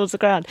down towards the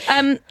ground.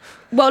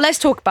 Well, let's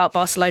talk about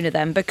Barcelona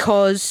then,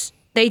 because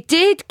they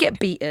did get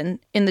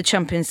beaten in the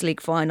Champions League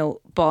final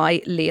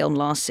by Lyon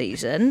last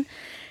season.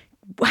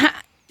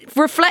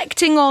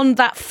 Reflecting on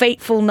that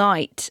fateful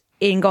night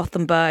in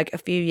Gothenburg a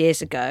few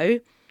years ago,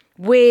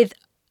 with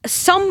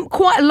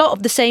quite a lot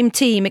of the same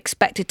team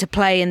expected to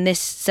play in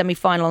this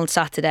semi-final on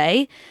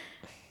Saturday,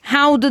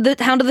 how do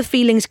the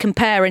feelings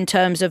compare in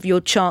terms of your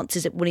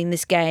chances at winning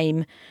this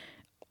game?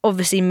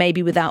 Obviously,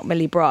 maybe without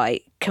Millie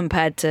Bright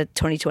compared to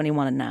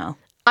 2021 and now.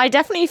 I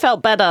definitely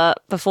felt better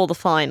before the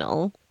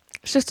final.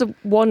 It's just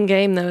one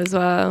game though as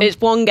well.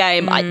 It's one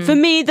game. For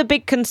me, the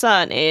big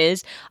concern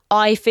is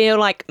I feel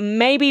like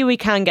maybe we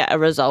can get a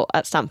result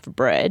at Stamford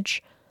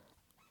Bridge.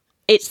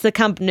 It's the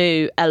Camp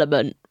Nou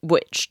element,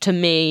 which to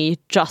me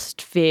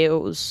just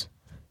feels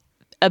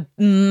a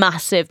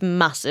massive,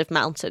 massive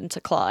mountain to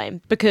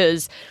climb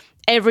because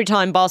every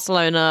time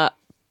Barcelona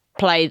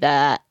play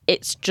there,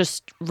 it's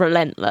just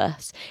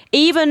relentless.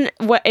 Even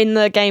in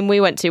the game we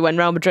went to when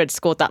Real Madrid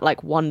scored that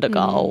like wonder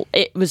goal,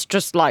 it was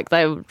just like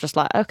they were just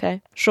like,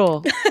 okay,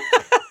 sure.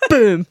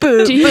 Boom,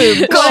 boom,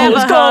 boom,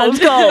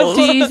 goals.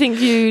 Do you think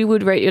you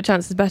would rate your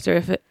chances better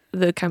if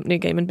the Camp Nou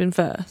game had been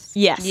first?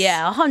 Yes.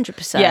 Yeah,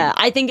 100%. Yeah,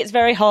 I think it's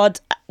very hard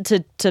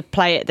to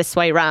play it this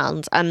way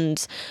round,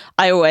 and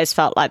I always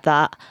felt like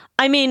that.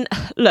 I mean,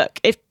 look,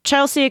 if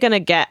Chelsea are going to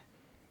get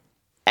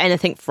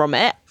anything from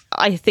it,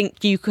 I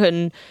think you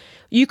can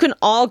you can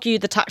argue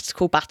the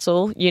tactical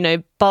battle. You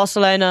know,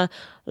 Barcelona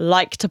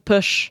like to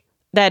push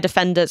their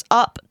defenders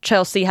up.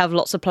 Chelsea have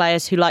lots of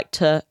players who like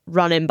to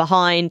run in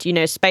behind, you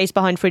know, space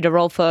behind Frida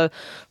Rolfo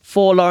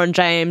for Lauren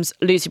James.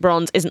 Lucy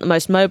Bronze isn't the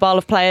most mobile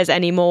of players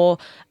anymore.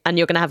 And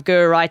you're going to have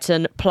Guro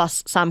Reiten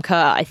plus Sam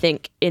Kerr, I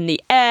think, in the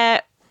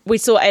air. We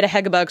saw Ada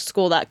Hegerberg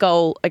score that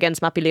goal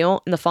against Mappy Lyon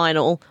in the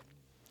final.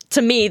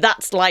 To me,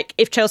 that's like,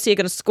 if Chelsea are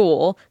going to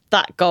score,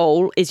 that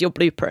goal is your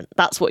blueprint.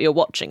 That's what you're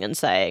watching and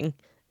saying,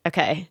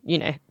 okay, you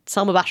know,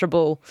 Salma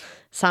Basharabul,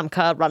 Sam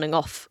Kerr running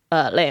off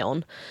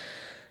Leon.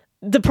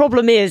 The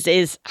problem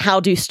is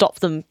how do you stop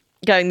them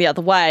going the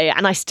other way?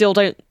 And I still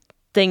don't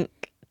think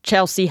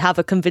Chelsea have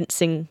a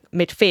convincing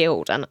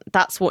midfield, and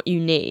that's what you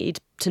need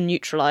to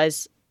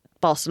neutralise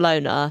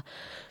Barcelona.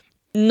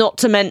 Not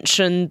to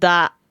mention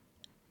that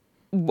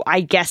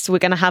I guess we're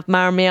going to have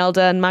Mara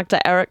Mielda and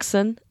Magda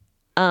Eriksson.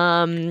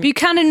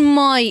 Buchanan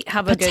might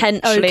have a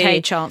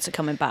okay chance of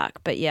coming back,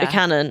 but yeah.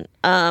 Buchanan.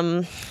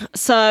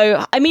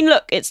 So, I mean,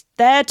 look,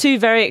 they're two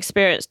very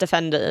experienced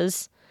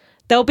defenders.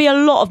 There'll be a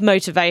lot of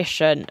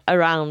motivation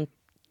around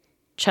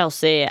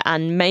Chelsea,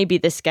 and maybe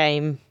this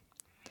game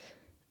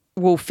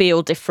will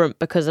feel different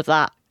because of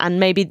that. And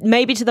maybe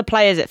to the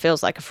players it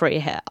feels like a free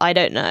hit. I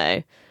don't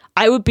know.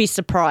 I would be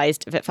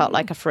surprised if it felt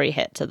like a free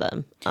hit to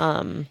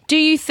them. Do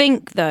you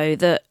think, though,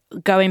 that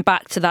going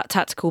back to that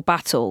tactical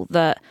battle,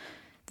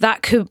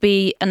 that could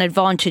be an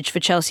advantage for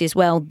Chelsea as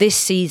well this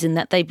season,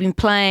 that they've been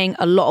playing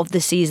a lot of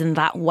the season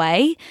that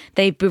way?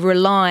 They've been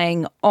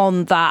relying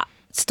on that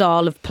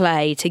style of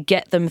play to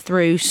get them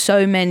through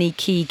so many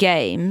key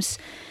games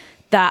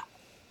that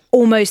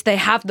almost they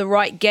have the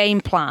right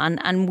game plan,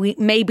 and we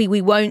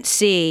won't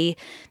see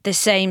the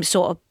same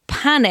sort of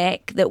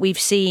panic that we've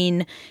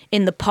seen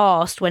in the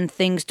past when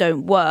things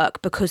don't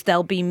work, because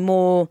they'll be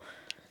more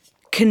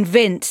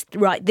convinced,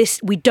 right,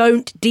 we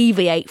don't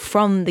deviate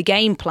from the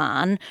game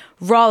plan,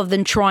 rather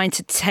than trying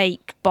to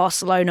take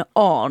Barcelona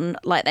on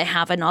like they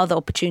have in other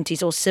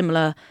opportunities or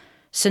similar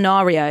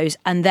scenarios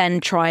and then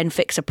try and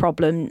fix a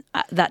problem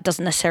that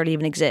doesn't necessarily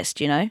even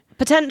exist, you know?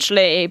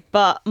 Potentially,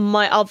 but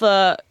my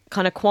other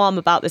kind of qualm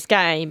about this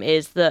game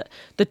is that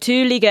the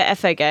two Liga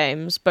FA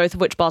games, both of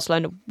which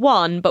Barcelona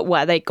won, but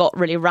where they got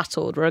really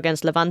rattled, were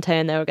against Levante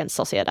and they were against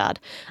Sociedad.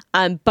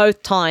 And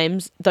both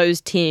times,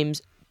 those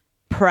teams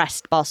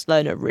pressed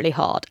Barcelona really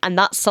hard. And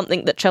that's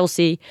something that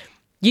Chelsea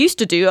used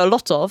to do a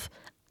lot of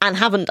and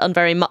haven't done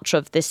very much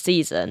of this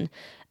season.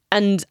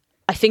 And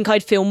I think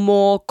I'd feel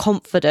more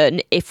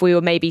confident if we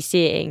were maybe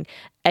seeing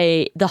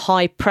the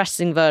high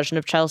pressing version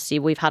of Chelsea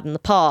we've had in the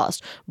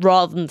past,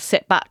 rather than the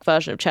sit back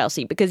version of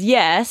Chelsea. Because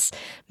yes,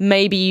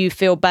 maybe you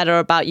feel better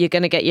about you're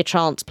going to get your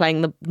chance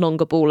playing the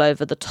longer ball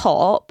over the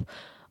top.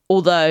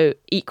 Although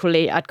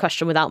equally, I'd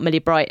question, without Millie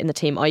Bright in the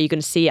team, are you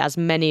going to see as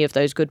many of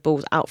those good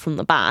balls out from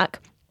the back?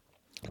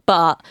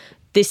 But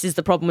this is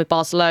the problem with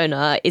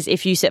Barcelona, is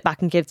if you sit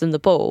back and give them the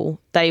ball,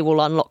 they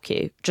will unlock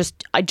you.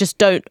 I just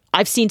don't.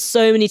 I've seen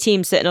so many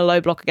teams sit in a low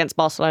block against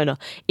Barcelona.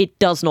 It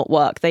does not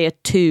work. They are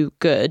too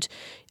good.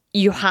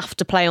 You have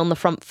to play on the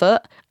front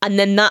foot. And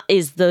then that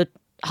is the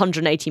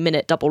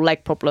 180-minute double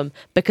leg problem,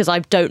 because I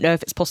don't know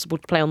if it's possible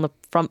to play on the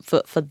front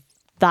foot for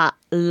that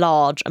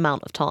large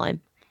amount of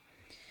time.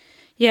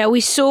 Yeah, we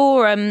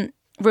saw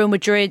Real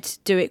Madrid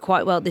do it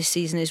quite well this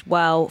season as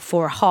well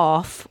for a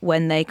half,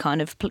 when they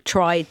kind of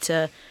tried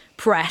to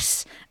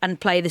press and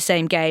play the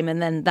same game,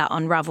 and then that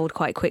unravelled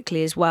quite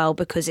quickly as well,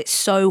 because it's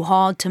so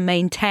hard to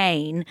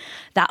maintain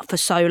that for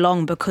so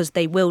long, because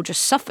they will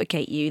just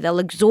suffocate you. They'll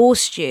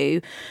exhaust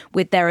you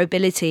with their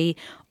ability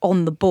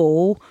on the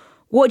ball.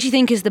 What do you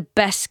think is the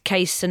best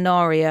case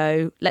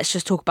scenario? Let's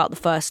just talk about the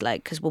first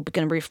leg, because we're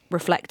going to be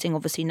reflecting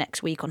obviously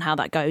next week on how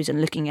that goes and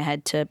looking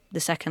ahead to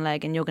the second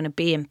leg, and you're going to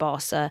be in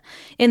Barca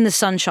in the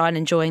sunshine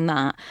enjoying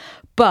that.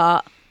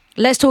 But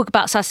let's talk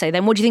about Saturday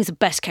then. What do you think is the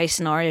best case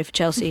scenario for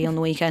Chelsea on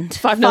the weekend?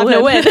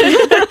 5-0 win.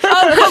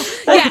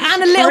 Oh, yeah,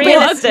 and a little bit.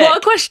 What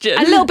a question.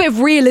 A little bit of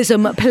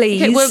realism,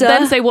 please. Okay, well,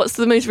 then say what's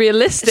the most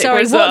realistic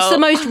result? What's the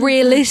most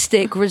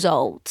realistic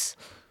result?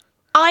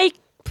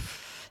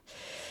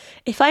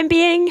 If I'm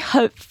being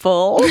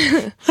hopeful,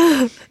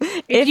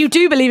 if you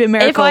do believe in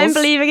miracles, if I'm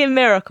believing in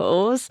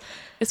miracles,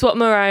 it's what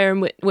Mariah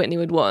and Whitney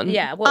would want.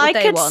 Yeah, what would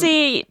they want?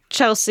 See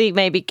Chelsea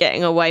maybe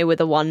getting away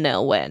with a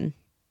 1-0 win.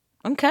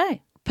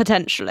 Okay.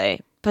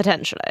 Potentially.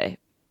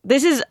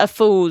 This is a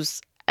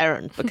fool's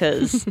errand,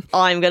 because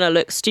I'm going to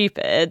look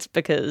stupid,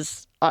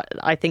 because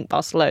I think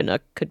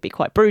Barcelona could be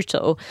quite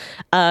brutal.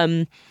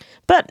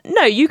 But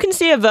no, you can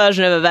see a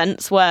version of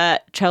events where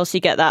Chelsea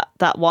get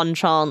that one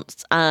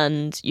chance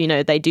and, you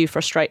know, they do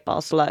frustrate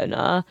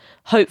Barcelona.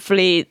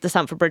 Hopefully the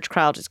Stamford Bridge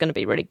crowd is going to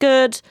be really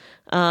good.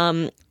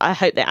 I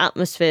hope the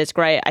atmosphere is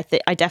great.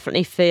 I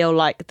definitely feel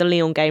like the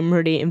Lyon game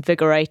really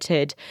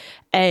invigorated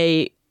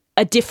a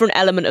different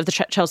element of the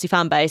Chelsea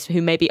fan base,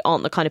 who maybe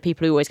aren't the kind of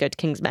people who always go to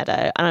Kings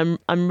Meadow. And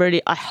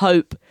I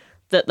hope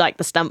that, like,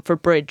 the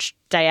Stamford Bridge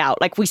day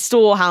out, like we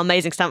saw how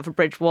amazing Stamford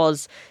Bridge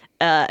was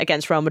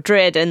against Real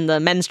Madrid in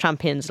the Men's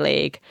Champions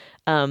League.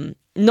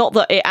 Not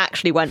that it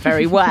actually went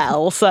very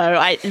well,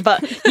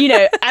 but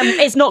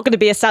it's not going to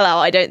be a sellout,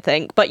 I don't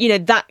think. But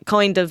that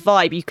kind of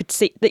vibe, you could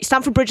see.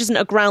 Stamford Bridge isn't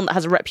a ground that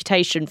has a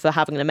reputation for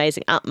having an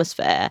amazing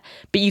atmosphere,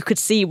 but you could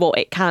see what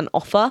it can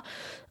offer.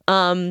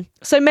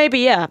 So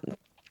maybe a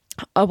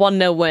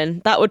 1-0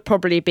 win. That would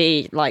probably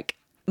be like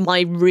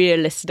my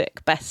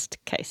realistic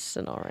best case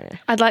scenario.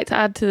 I'd like to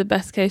add to the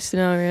best case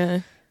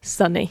scenario,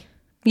 sunny.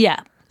 Yeah.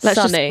 Let's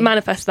sunny. just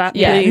manifest that.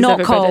 Yeah, please, not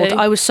everybody. cold.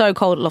 I was so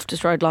cold at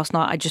Loftus Road last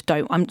night. I just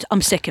don't.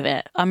 I'm sick of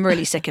it. I'm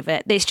really sick of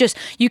it. It's just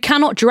you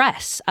cannot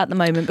dress at the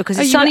moment because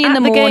it's sunny in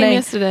the morning. Game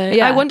yesterday.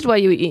 Yeah. I wondered why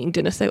you were eating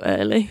dinner so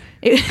early.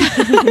 Sometimes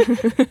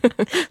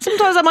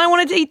I might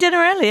want to eat dinner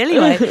early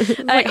anyway.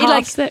 like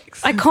 6:30.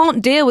 I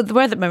can't deal with the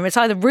weather at the moment. It's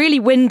either really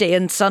windy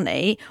and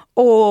sunny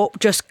or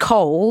just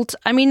cold.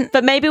 I mean,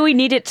 but maybe we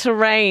need it to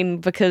rain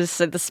because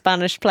the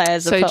Spanish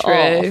players are put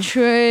off.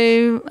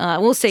 True.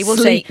 We'll see. We'll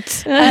see.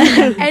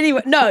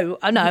 Anyway, no,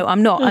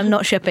 I'm not. I'm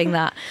not shipping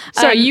that.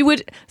 Sorry, you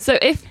would. So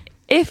if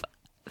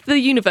the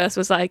universe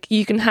was like,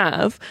 you can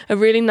have a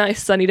really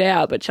nice sunny day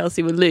out, but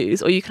Chelsea will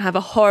lose, or you can have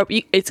a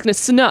horrible. It's going to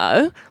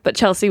snow, but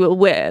Chelsea will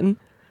win.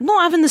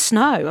 Not having the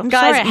snow. I'm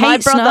Guys, sorry. I my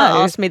hate brother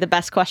snow. asked me the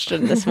best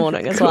question this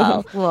morning as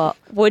well. What?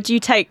 Would you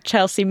take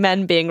Chelsea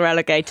men being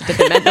relegated if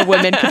it meant the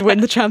women could win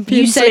the Champions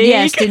League? You said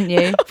yes, didn't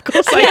you? Of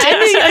course I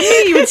did. I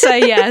knew you would say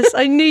yes.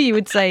 I knew you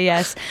would say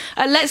yes.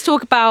 Let's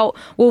talk about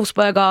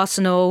Wolfsburg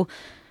Arsenal.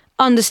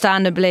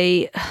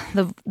 Understandably,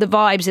 the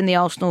vibes in the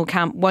Arsenal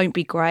camp won't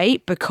be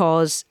great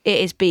because it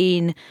has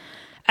been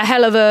a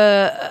hell of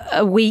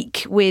a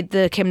week with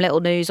the Kim Little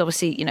news.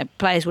 Obviously,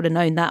 players would have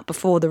known that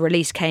before the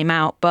release came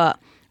out, but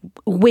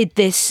with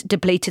this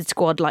depleted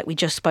squad like we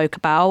just spoke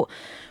about,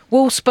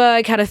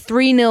 Wolfsburg had a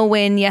 3-0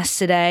 win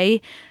yesterday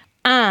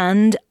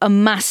and a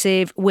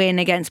massive win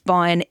against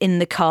Bayern in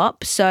the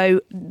Cup.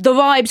 So the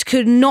vibes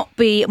could not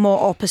be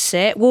more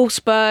opposite.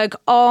 Wolfsburg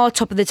are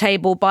top of the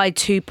table by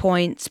 2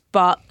 points,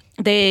 but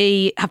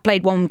they have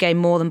played one game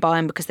more than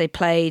Bayern because they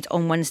played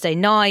on Wednesday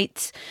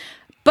night.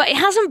 But it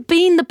hasn't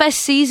been the best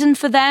season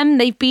for them.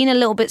 They've been a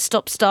little bit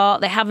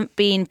stop-start. They haven't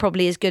been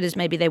probably as good as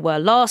maybe they were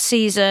last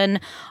season.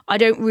 I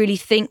don't really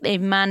think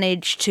they've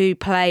managed to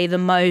play the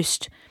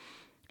most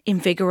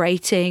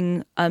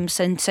invigorating,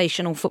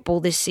 sensational football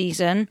this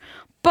season.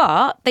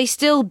 But they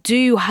still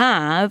do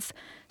have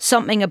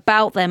something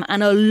about them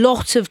and a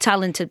lot of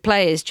talented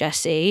players,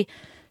 Jessie,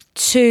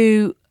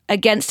 to,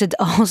 against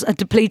a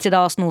depleted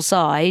Arsenal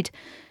side,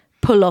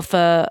 pull off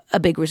a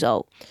big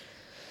result.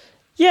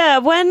 Yeah,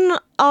 when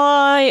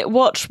I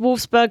watched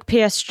Wolfsburg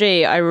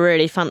PSG, I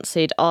really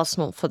fancied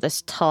Arsenal for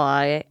this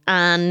tie.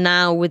 And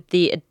now with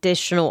the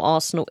additional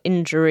Arsenal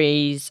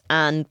injuries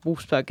and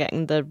Wolfsburg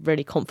getting the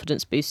really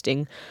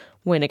confidence-boosting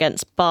win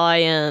against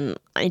Bayern,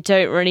 I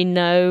don't really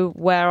know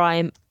where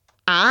I'm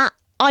at.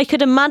 I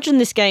could imagine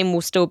this game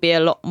will still be a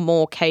lot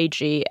more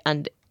cagey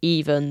and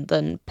even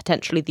than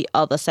potentially the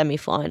other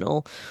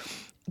semi-final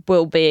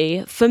will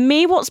be. For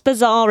me, what's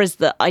bizarre is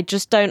that I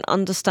just don't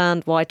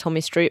understand why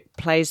Tommy Stroop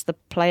plays the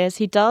players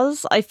he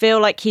does. I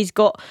feel like he's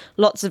got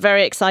lots of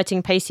very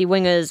exciting pacey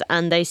wingers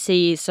and they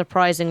see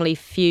surprisingly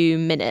few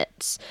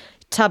minutes.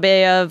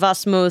 Tabea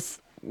Vasmuth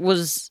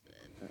was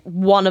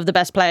one of the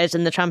best players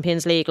in the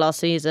Champions League last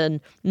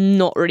season,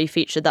 not really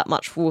featured that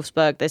much for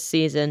Wolfsburg this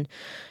season.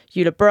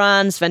 Jule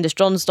Brand, Svennis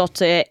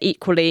Jonsdottir,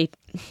 equally,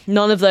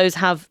 none of those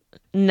have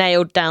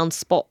nailed down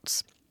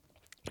spots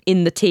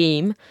in the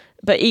team.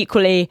 But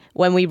equally,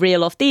 when we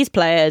reel off these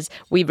players,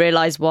 we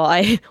realise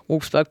why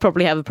Wolfsburg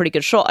probably have a pretty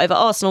good shot over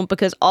Arsenal,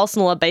 because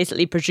Arsenal are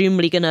basically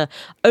presumably going to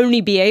only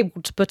be able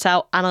to put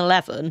out an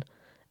 11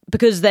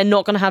 because they're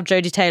not going to have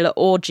Jodie Taylor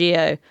or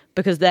Gio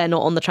because they're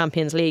not on the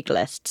Champions League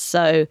list.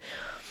 So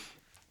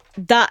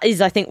that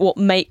is, I think, what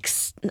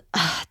makes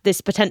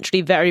this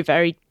potentially very,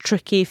 very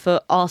tricky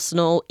for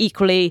Arsenal.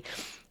 Equally,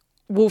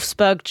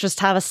 Wolfsburg just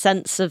have a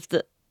sense of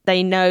that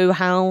they know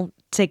how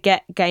to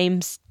get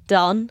games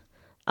done.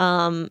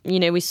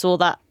 We saw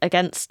that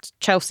against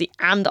Chelsea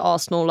and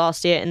Arsenal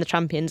last year in the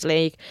Champions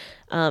League.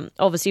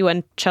 Obviously,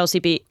 when Chelsea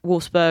beat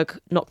Wolfsburg,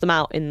 knocked them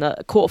out in the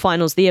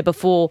quarterfinals the year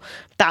before,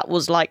 that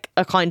was like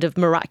a kind of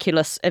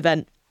miraculous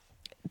event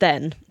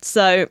then.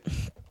 So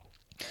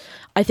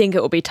I think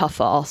it will be tough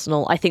for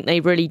Arsenal. I think they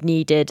really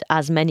needed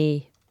as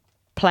many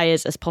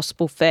players as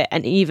possible fit.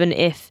 And even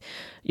if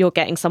you're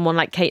getting someone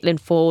like Caitlin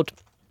Ford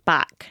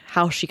back,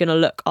 how's she going to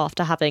look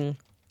after having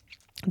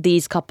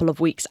these couple of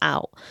weeks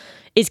out?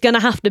 It's going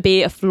to have to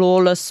be a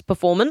flawless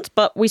performance,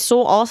 but we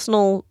saw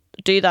Arsenal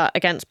do that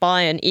against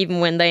Bayern,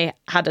 even when they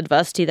had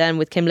adversity then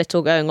with Kim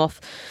Little going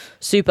off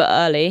super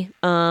early.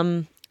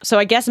 So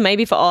I guess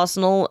maybe for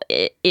Arsenal,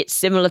 it's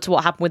similar to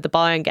what happened with the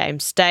Bayern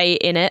game. Stay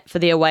in it for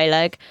the away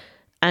leg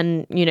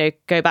and,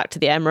 go back to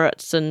the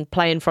Emirates and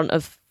play in front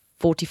of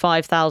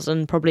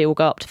 45,000, probably will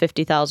go up to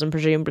 50,000,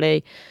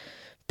 presumably,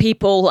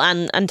 people,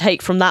 and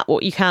take from that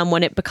what you can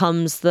when it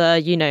becomes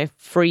the,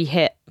 free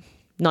hit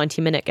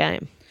 90-minute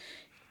game.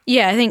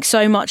 Yeah, I think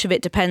so much of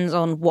it depends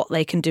on what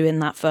they can do in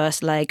that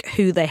first leg,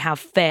 who they have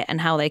fit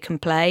and how they can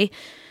play.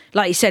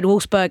 like you said,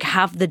 Wolfsburg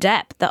have the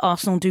depth that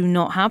Arsenal do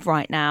not have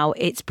right now.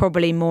 It's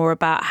probably more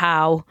about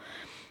how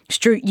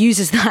Stroot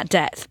uses that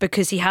depth,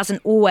 because he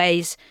hasn't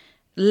always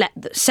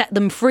set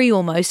them free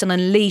almost and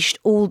unleashed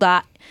all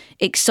that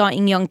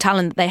exciting young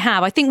talent that they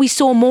have. I think we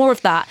saw more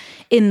of that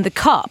in the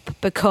Cup,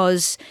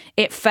 because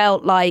it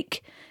felt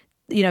like,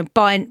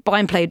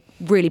 Bayern played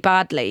really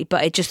badly,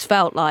 but it just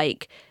felt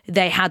like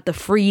they had the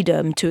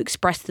freedom to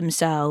express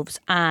themselves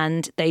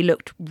and they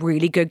looked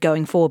really good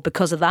going forward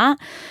because of that.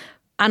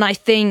 And I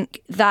think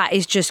that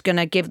is just going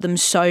to give them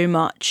so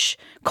much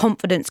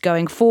confidence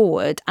going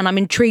forward. And I'm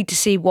intrigued to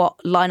see what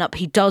lineup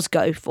he does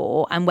go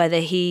for, and whether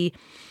he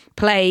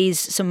plays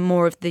some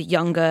more of the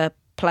younger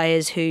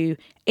players who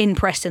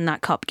impressed in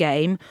that Cup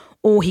game,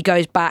 or he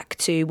goes back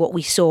to what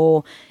we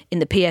saw in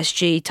the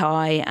PSG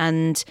tie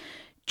and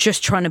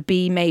just trying to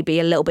be maybe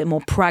a little bit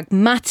more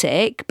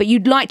pragmatic. But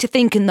you'd like to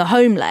think in the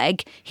home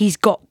leg, he's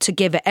got to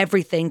give it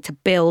everything to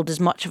build as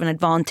much of an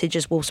advantage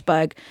as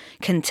Wolfsburg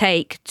can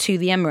take to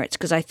the Emirates.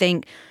 Because I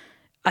think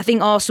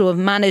Arsenal have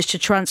managed to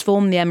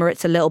transform the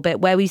Emirates a little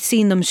bit, where we've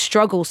seen them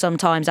struggle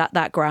sometimes at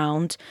that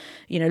ground.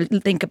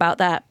 Think about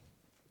that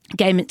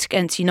game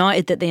against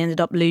United that they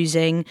ended up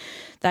losing,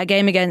 that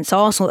game against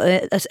Arsenal,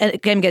 a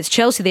game against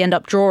Chelsea they end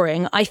up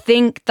drawing. I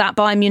think that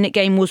Bayern Munich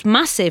game was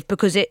massive,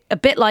 because it, a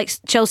bit like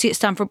Chelsea at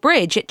Stamford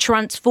Bridge, it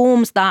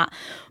transforms that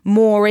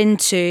more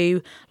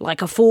into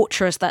like a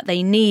fortress that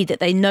they need, that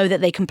they know that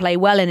they can play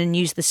well in and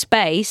use the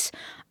space.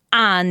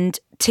 And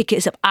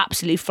tickets have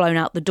absolutely flown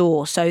out the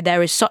door. So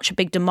there is such a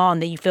big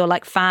demand that you feel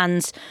like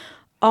fans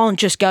aren't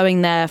just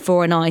going there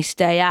for a nice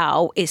day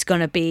out. It's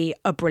going to be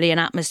a brilliant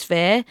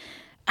atmosphere.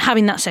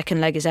 Having that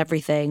second leg is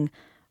everything,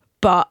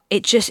 but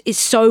it's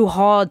so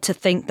hard to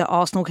think that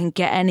Arsenal can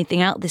get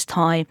anything out this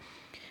time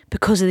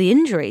because of the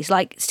injuries.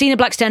 Like Stina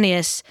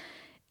Blackstenius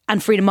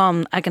and Frida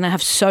Mann are going to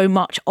have so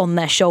much on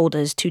their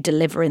shoulders to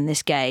deliver in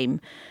this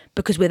game,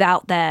 because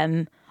without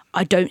them,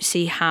 I don't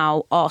see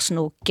how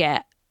Arsenal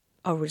get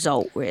a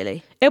result,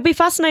 really. It'll be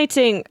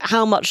fascinating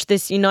how much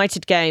this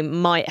United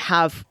game might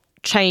have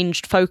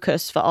changed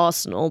focus for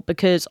Arsenal,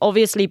 because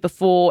obviously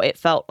before it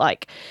felt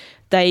like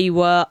they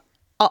were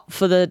up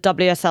for the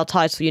WSL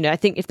title. I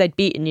think if they'd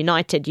beaten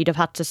United, you'd have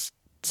had to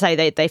say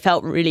they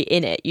felt really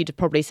in it. You'd have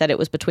probably said it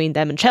was between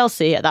them and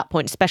Chelsea at that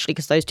point, especially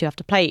because those two have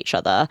to play each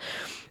other.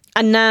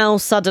 And now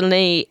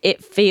suddenly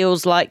it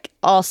feels like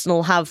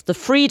Arsenal have the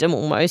freedom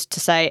almost to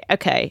say,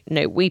 okay,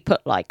 no, we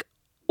put like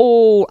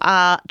all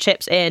our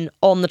chips in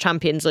on the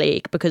Champions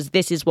League, because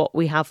this is what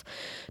we have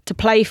to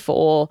play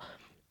for.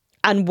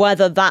 And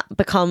whether that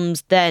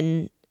becomes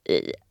then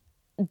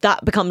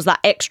that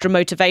extra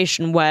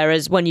motivation,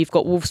 whereas when you've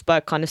got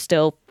Wolfsburg kind of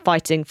still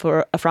fighting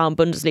for a Frauen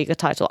Bundesliga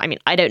title, I mean,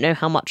 I don't know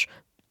how much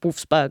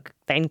Wolfsburg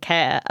then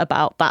care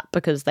about that,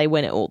 because they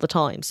win it all the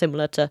time.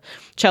 Similar to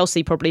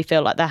Chelsea probably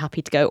feel like they're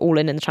happy to go all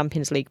in the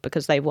Champions League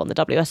because they've won the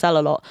WSL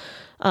a lot.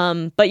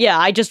 But yeah,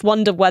 I just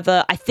wonder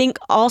whether, I think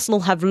Arsenal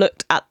have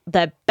looked at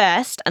their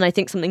best, and I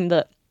think something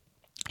that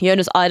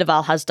Jonas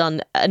Eidevall has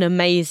done an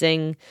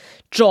amazing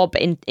job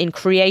in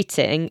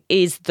creating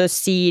is the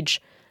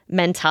siege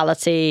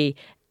mentality.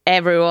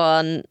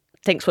 Everyone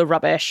thinks we're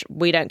rubbish,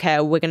 we don't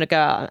care, we're going to go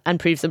out and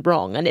prove them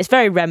wrong. And it's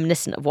very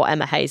reminiscent of what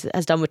Emma Hayes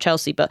has done with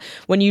Chelsea. But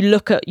when you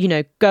look at,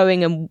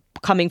 going and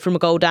coming from a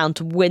goal down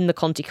to win the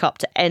Conti Cup,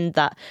 to end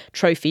that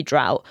trophy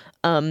drought,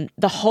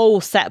 the whole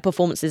set of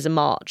performances in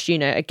March,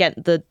 again,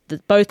 the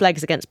both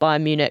legs against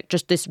Bayern Munich,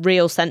 just this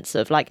real sense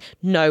of like,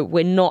 no,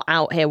 we're not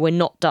out here, we're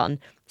not done.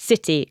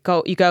 City,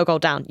 you go a goal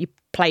down, you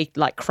play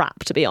like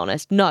crap, to be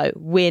honest. No,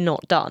 we're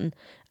not done.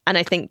 And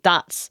I think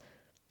that's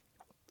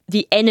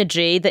the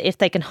energy that if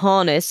they can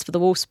harness for the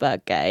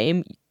Wolfsburg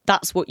game,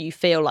 that's what you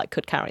feel like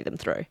could carry them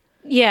through.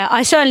 Yeah,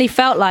 I certainly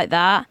felt like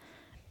that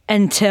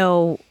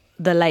until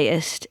the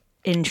latest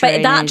injury.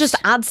 But that just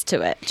adds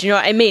to it. Do you know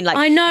what I mean? Like,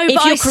 I know, if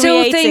but you're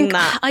creating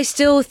I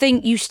still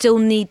think you still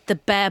need the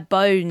bare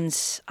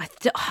bones.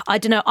 I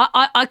don't know.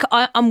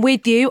 I'm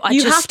with you.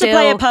 You have to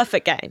play a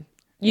perfect game.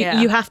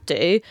 You have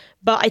to,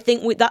 but I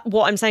think with that,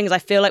 what I'm saying is I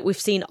feel like we've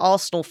seen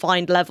Arsenal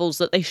find levels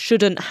that they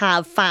shouldn't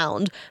have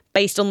found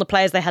based on the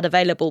players they had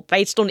available,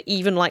 based on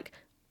even like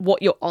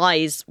what your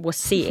eyes were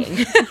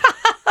seeing.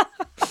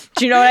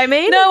 Do you know what I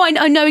mean? No,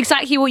 I know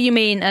exactly what you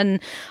mean, and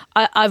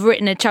I've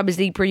written a Champions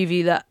League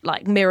preview that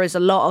like mirrors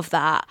a lot of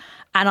that.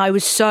 And I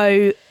was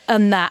so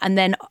on that, and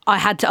then I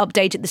had to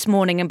update it this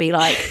morning and be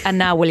like, and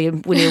now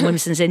William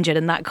Williamson's injured,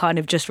 and that kind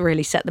of just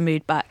really set the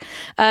mood back.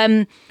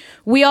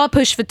 We are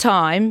pushed for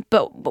time,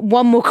 but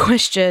one more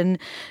question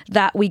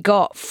that we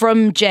got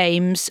from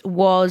James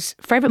was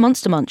favourite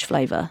Monster Munch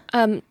flavour?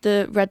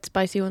 The red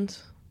spicy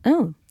ones.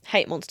 Oh.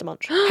 Hate Monster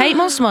Munch. Hate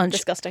Monster Munch.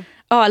 Disgusting.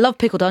 Oh, I love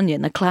pickled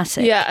onion, the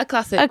classic. Yeah, a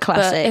classic. A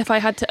classic. But if I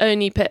had to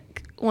only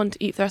pick one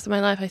to eat for the rest of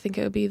my life, I think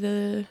it would be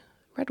the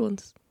red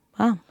ones.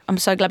 Wow, I'm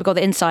so glad we got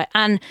the insight.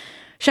 And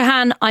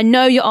Shahan, I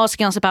know you're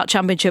asking us about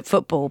Championship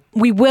football.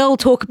 We will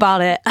talk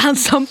about it at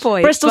some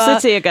point. Bristol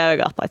City are going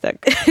up, I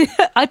think.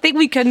 I think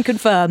we can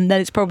confirm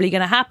that it's probably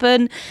going to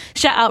happen.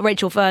 Shout out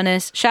Rachel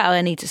Furness. Shout out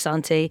Anita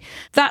Santi.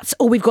 That's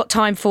all we've got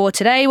time for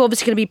today. We're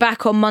obviously going to be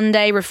back on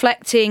Monday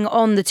reflecting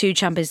on the 2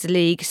 Champions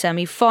League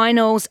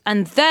semi-finals.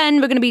 And then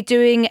we're going to be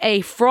doing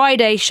a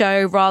Friday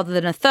show rather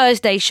than a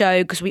Thursday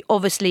show because we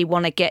obviously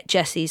want to get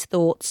Jesse's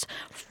thoughts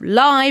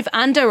live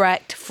and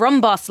direct from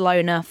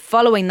Barcelona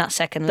following that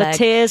second leg. The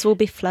tears will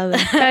be flowing.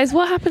 Guys,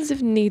 what happens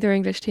if neither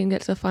English team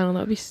gets to the final? That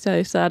would be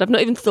so sad. I've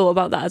not even thought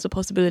about that as a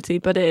possibility,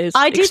 but it is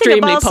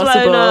extremely think a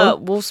possible.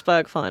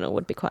 Barcelona-Wolfsburg final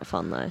would be quite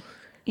fun, though.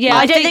 Yeah,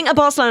 I don't think a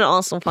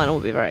Barcelona-Arsenal final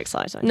would be very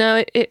exciting.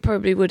 No, it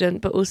probably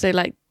wouldn't, but also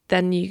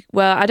then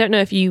I don't know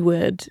if you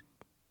would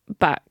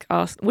back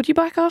Arsenal. Would you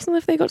back Arsenal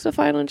if they got to the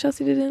final and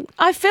Chelsea didn't?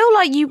 I feel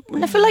like you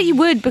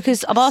would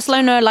because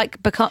Barcelona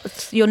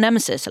becomes your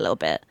nemesis a little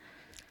bit.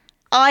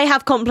 I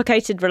have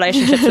complicated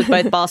relationships with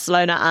both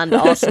Barcelona and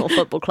Arsenal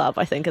Football Club,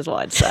 I think is what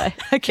I'd say.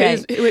 Okay.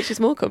 Which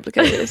is more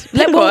complicated?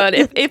 Pick one.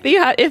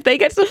 If they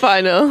get to the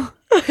final,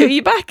 who are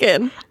you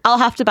backing? I'll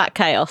have to back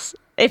chaos.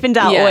 If in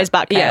doubt, always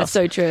back chaos. Yeah,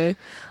 so true.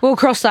 We'll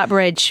cross that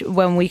bridge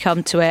when we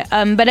come to it.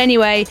 But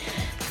anyway,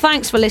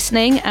 thanks for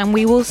listening and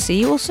we will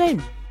see you all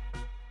soon.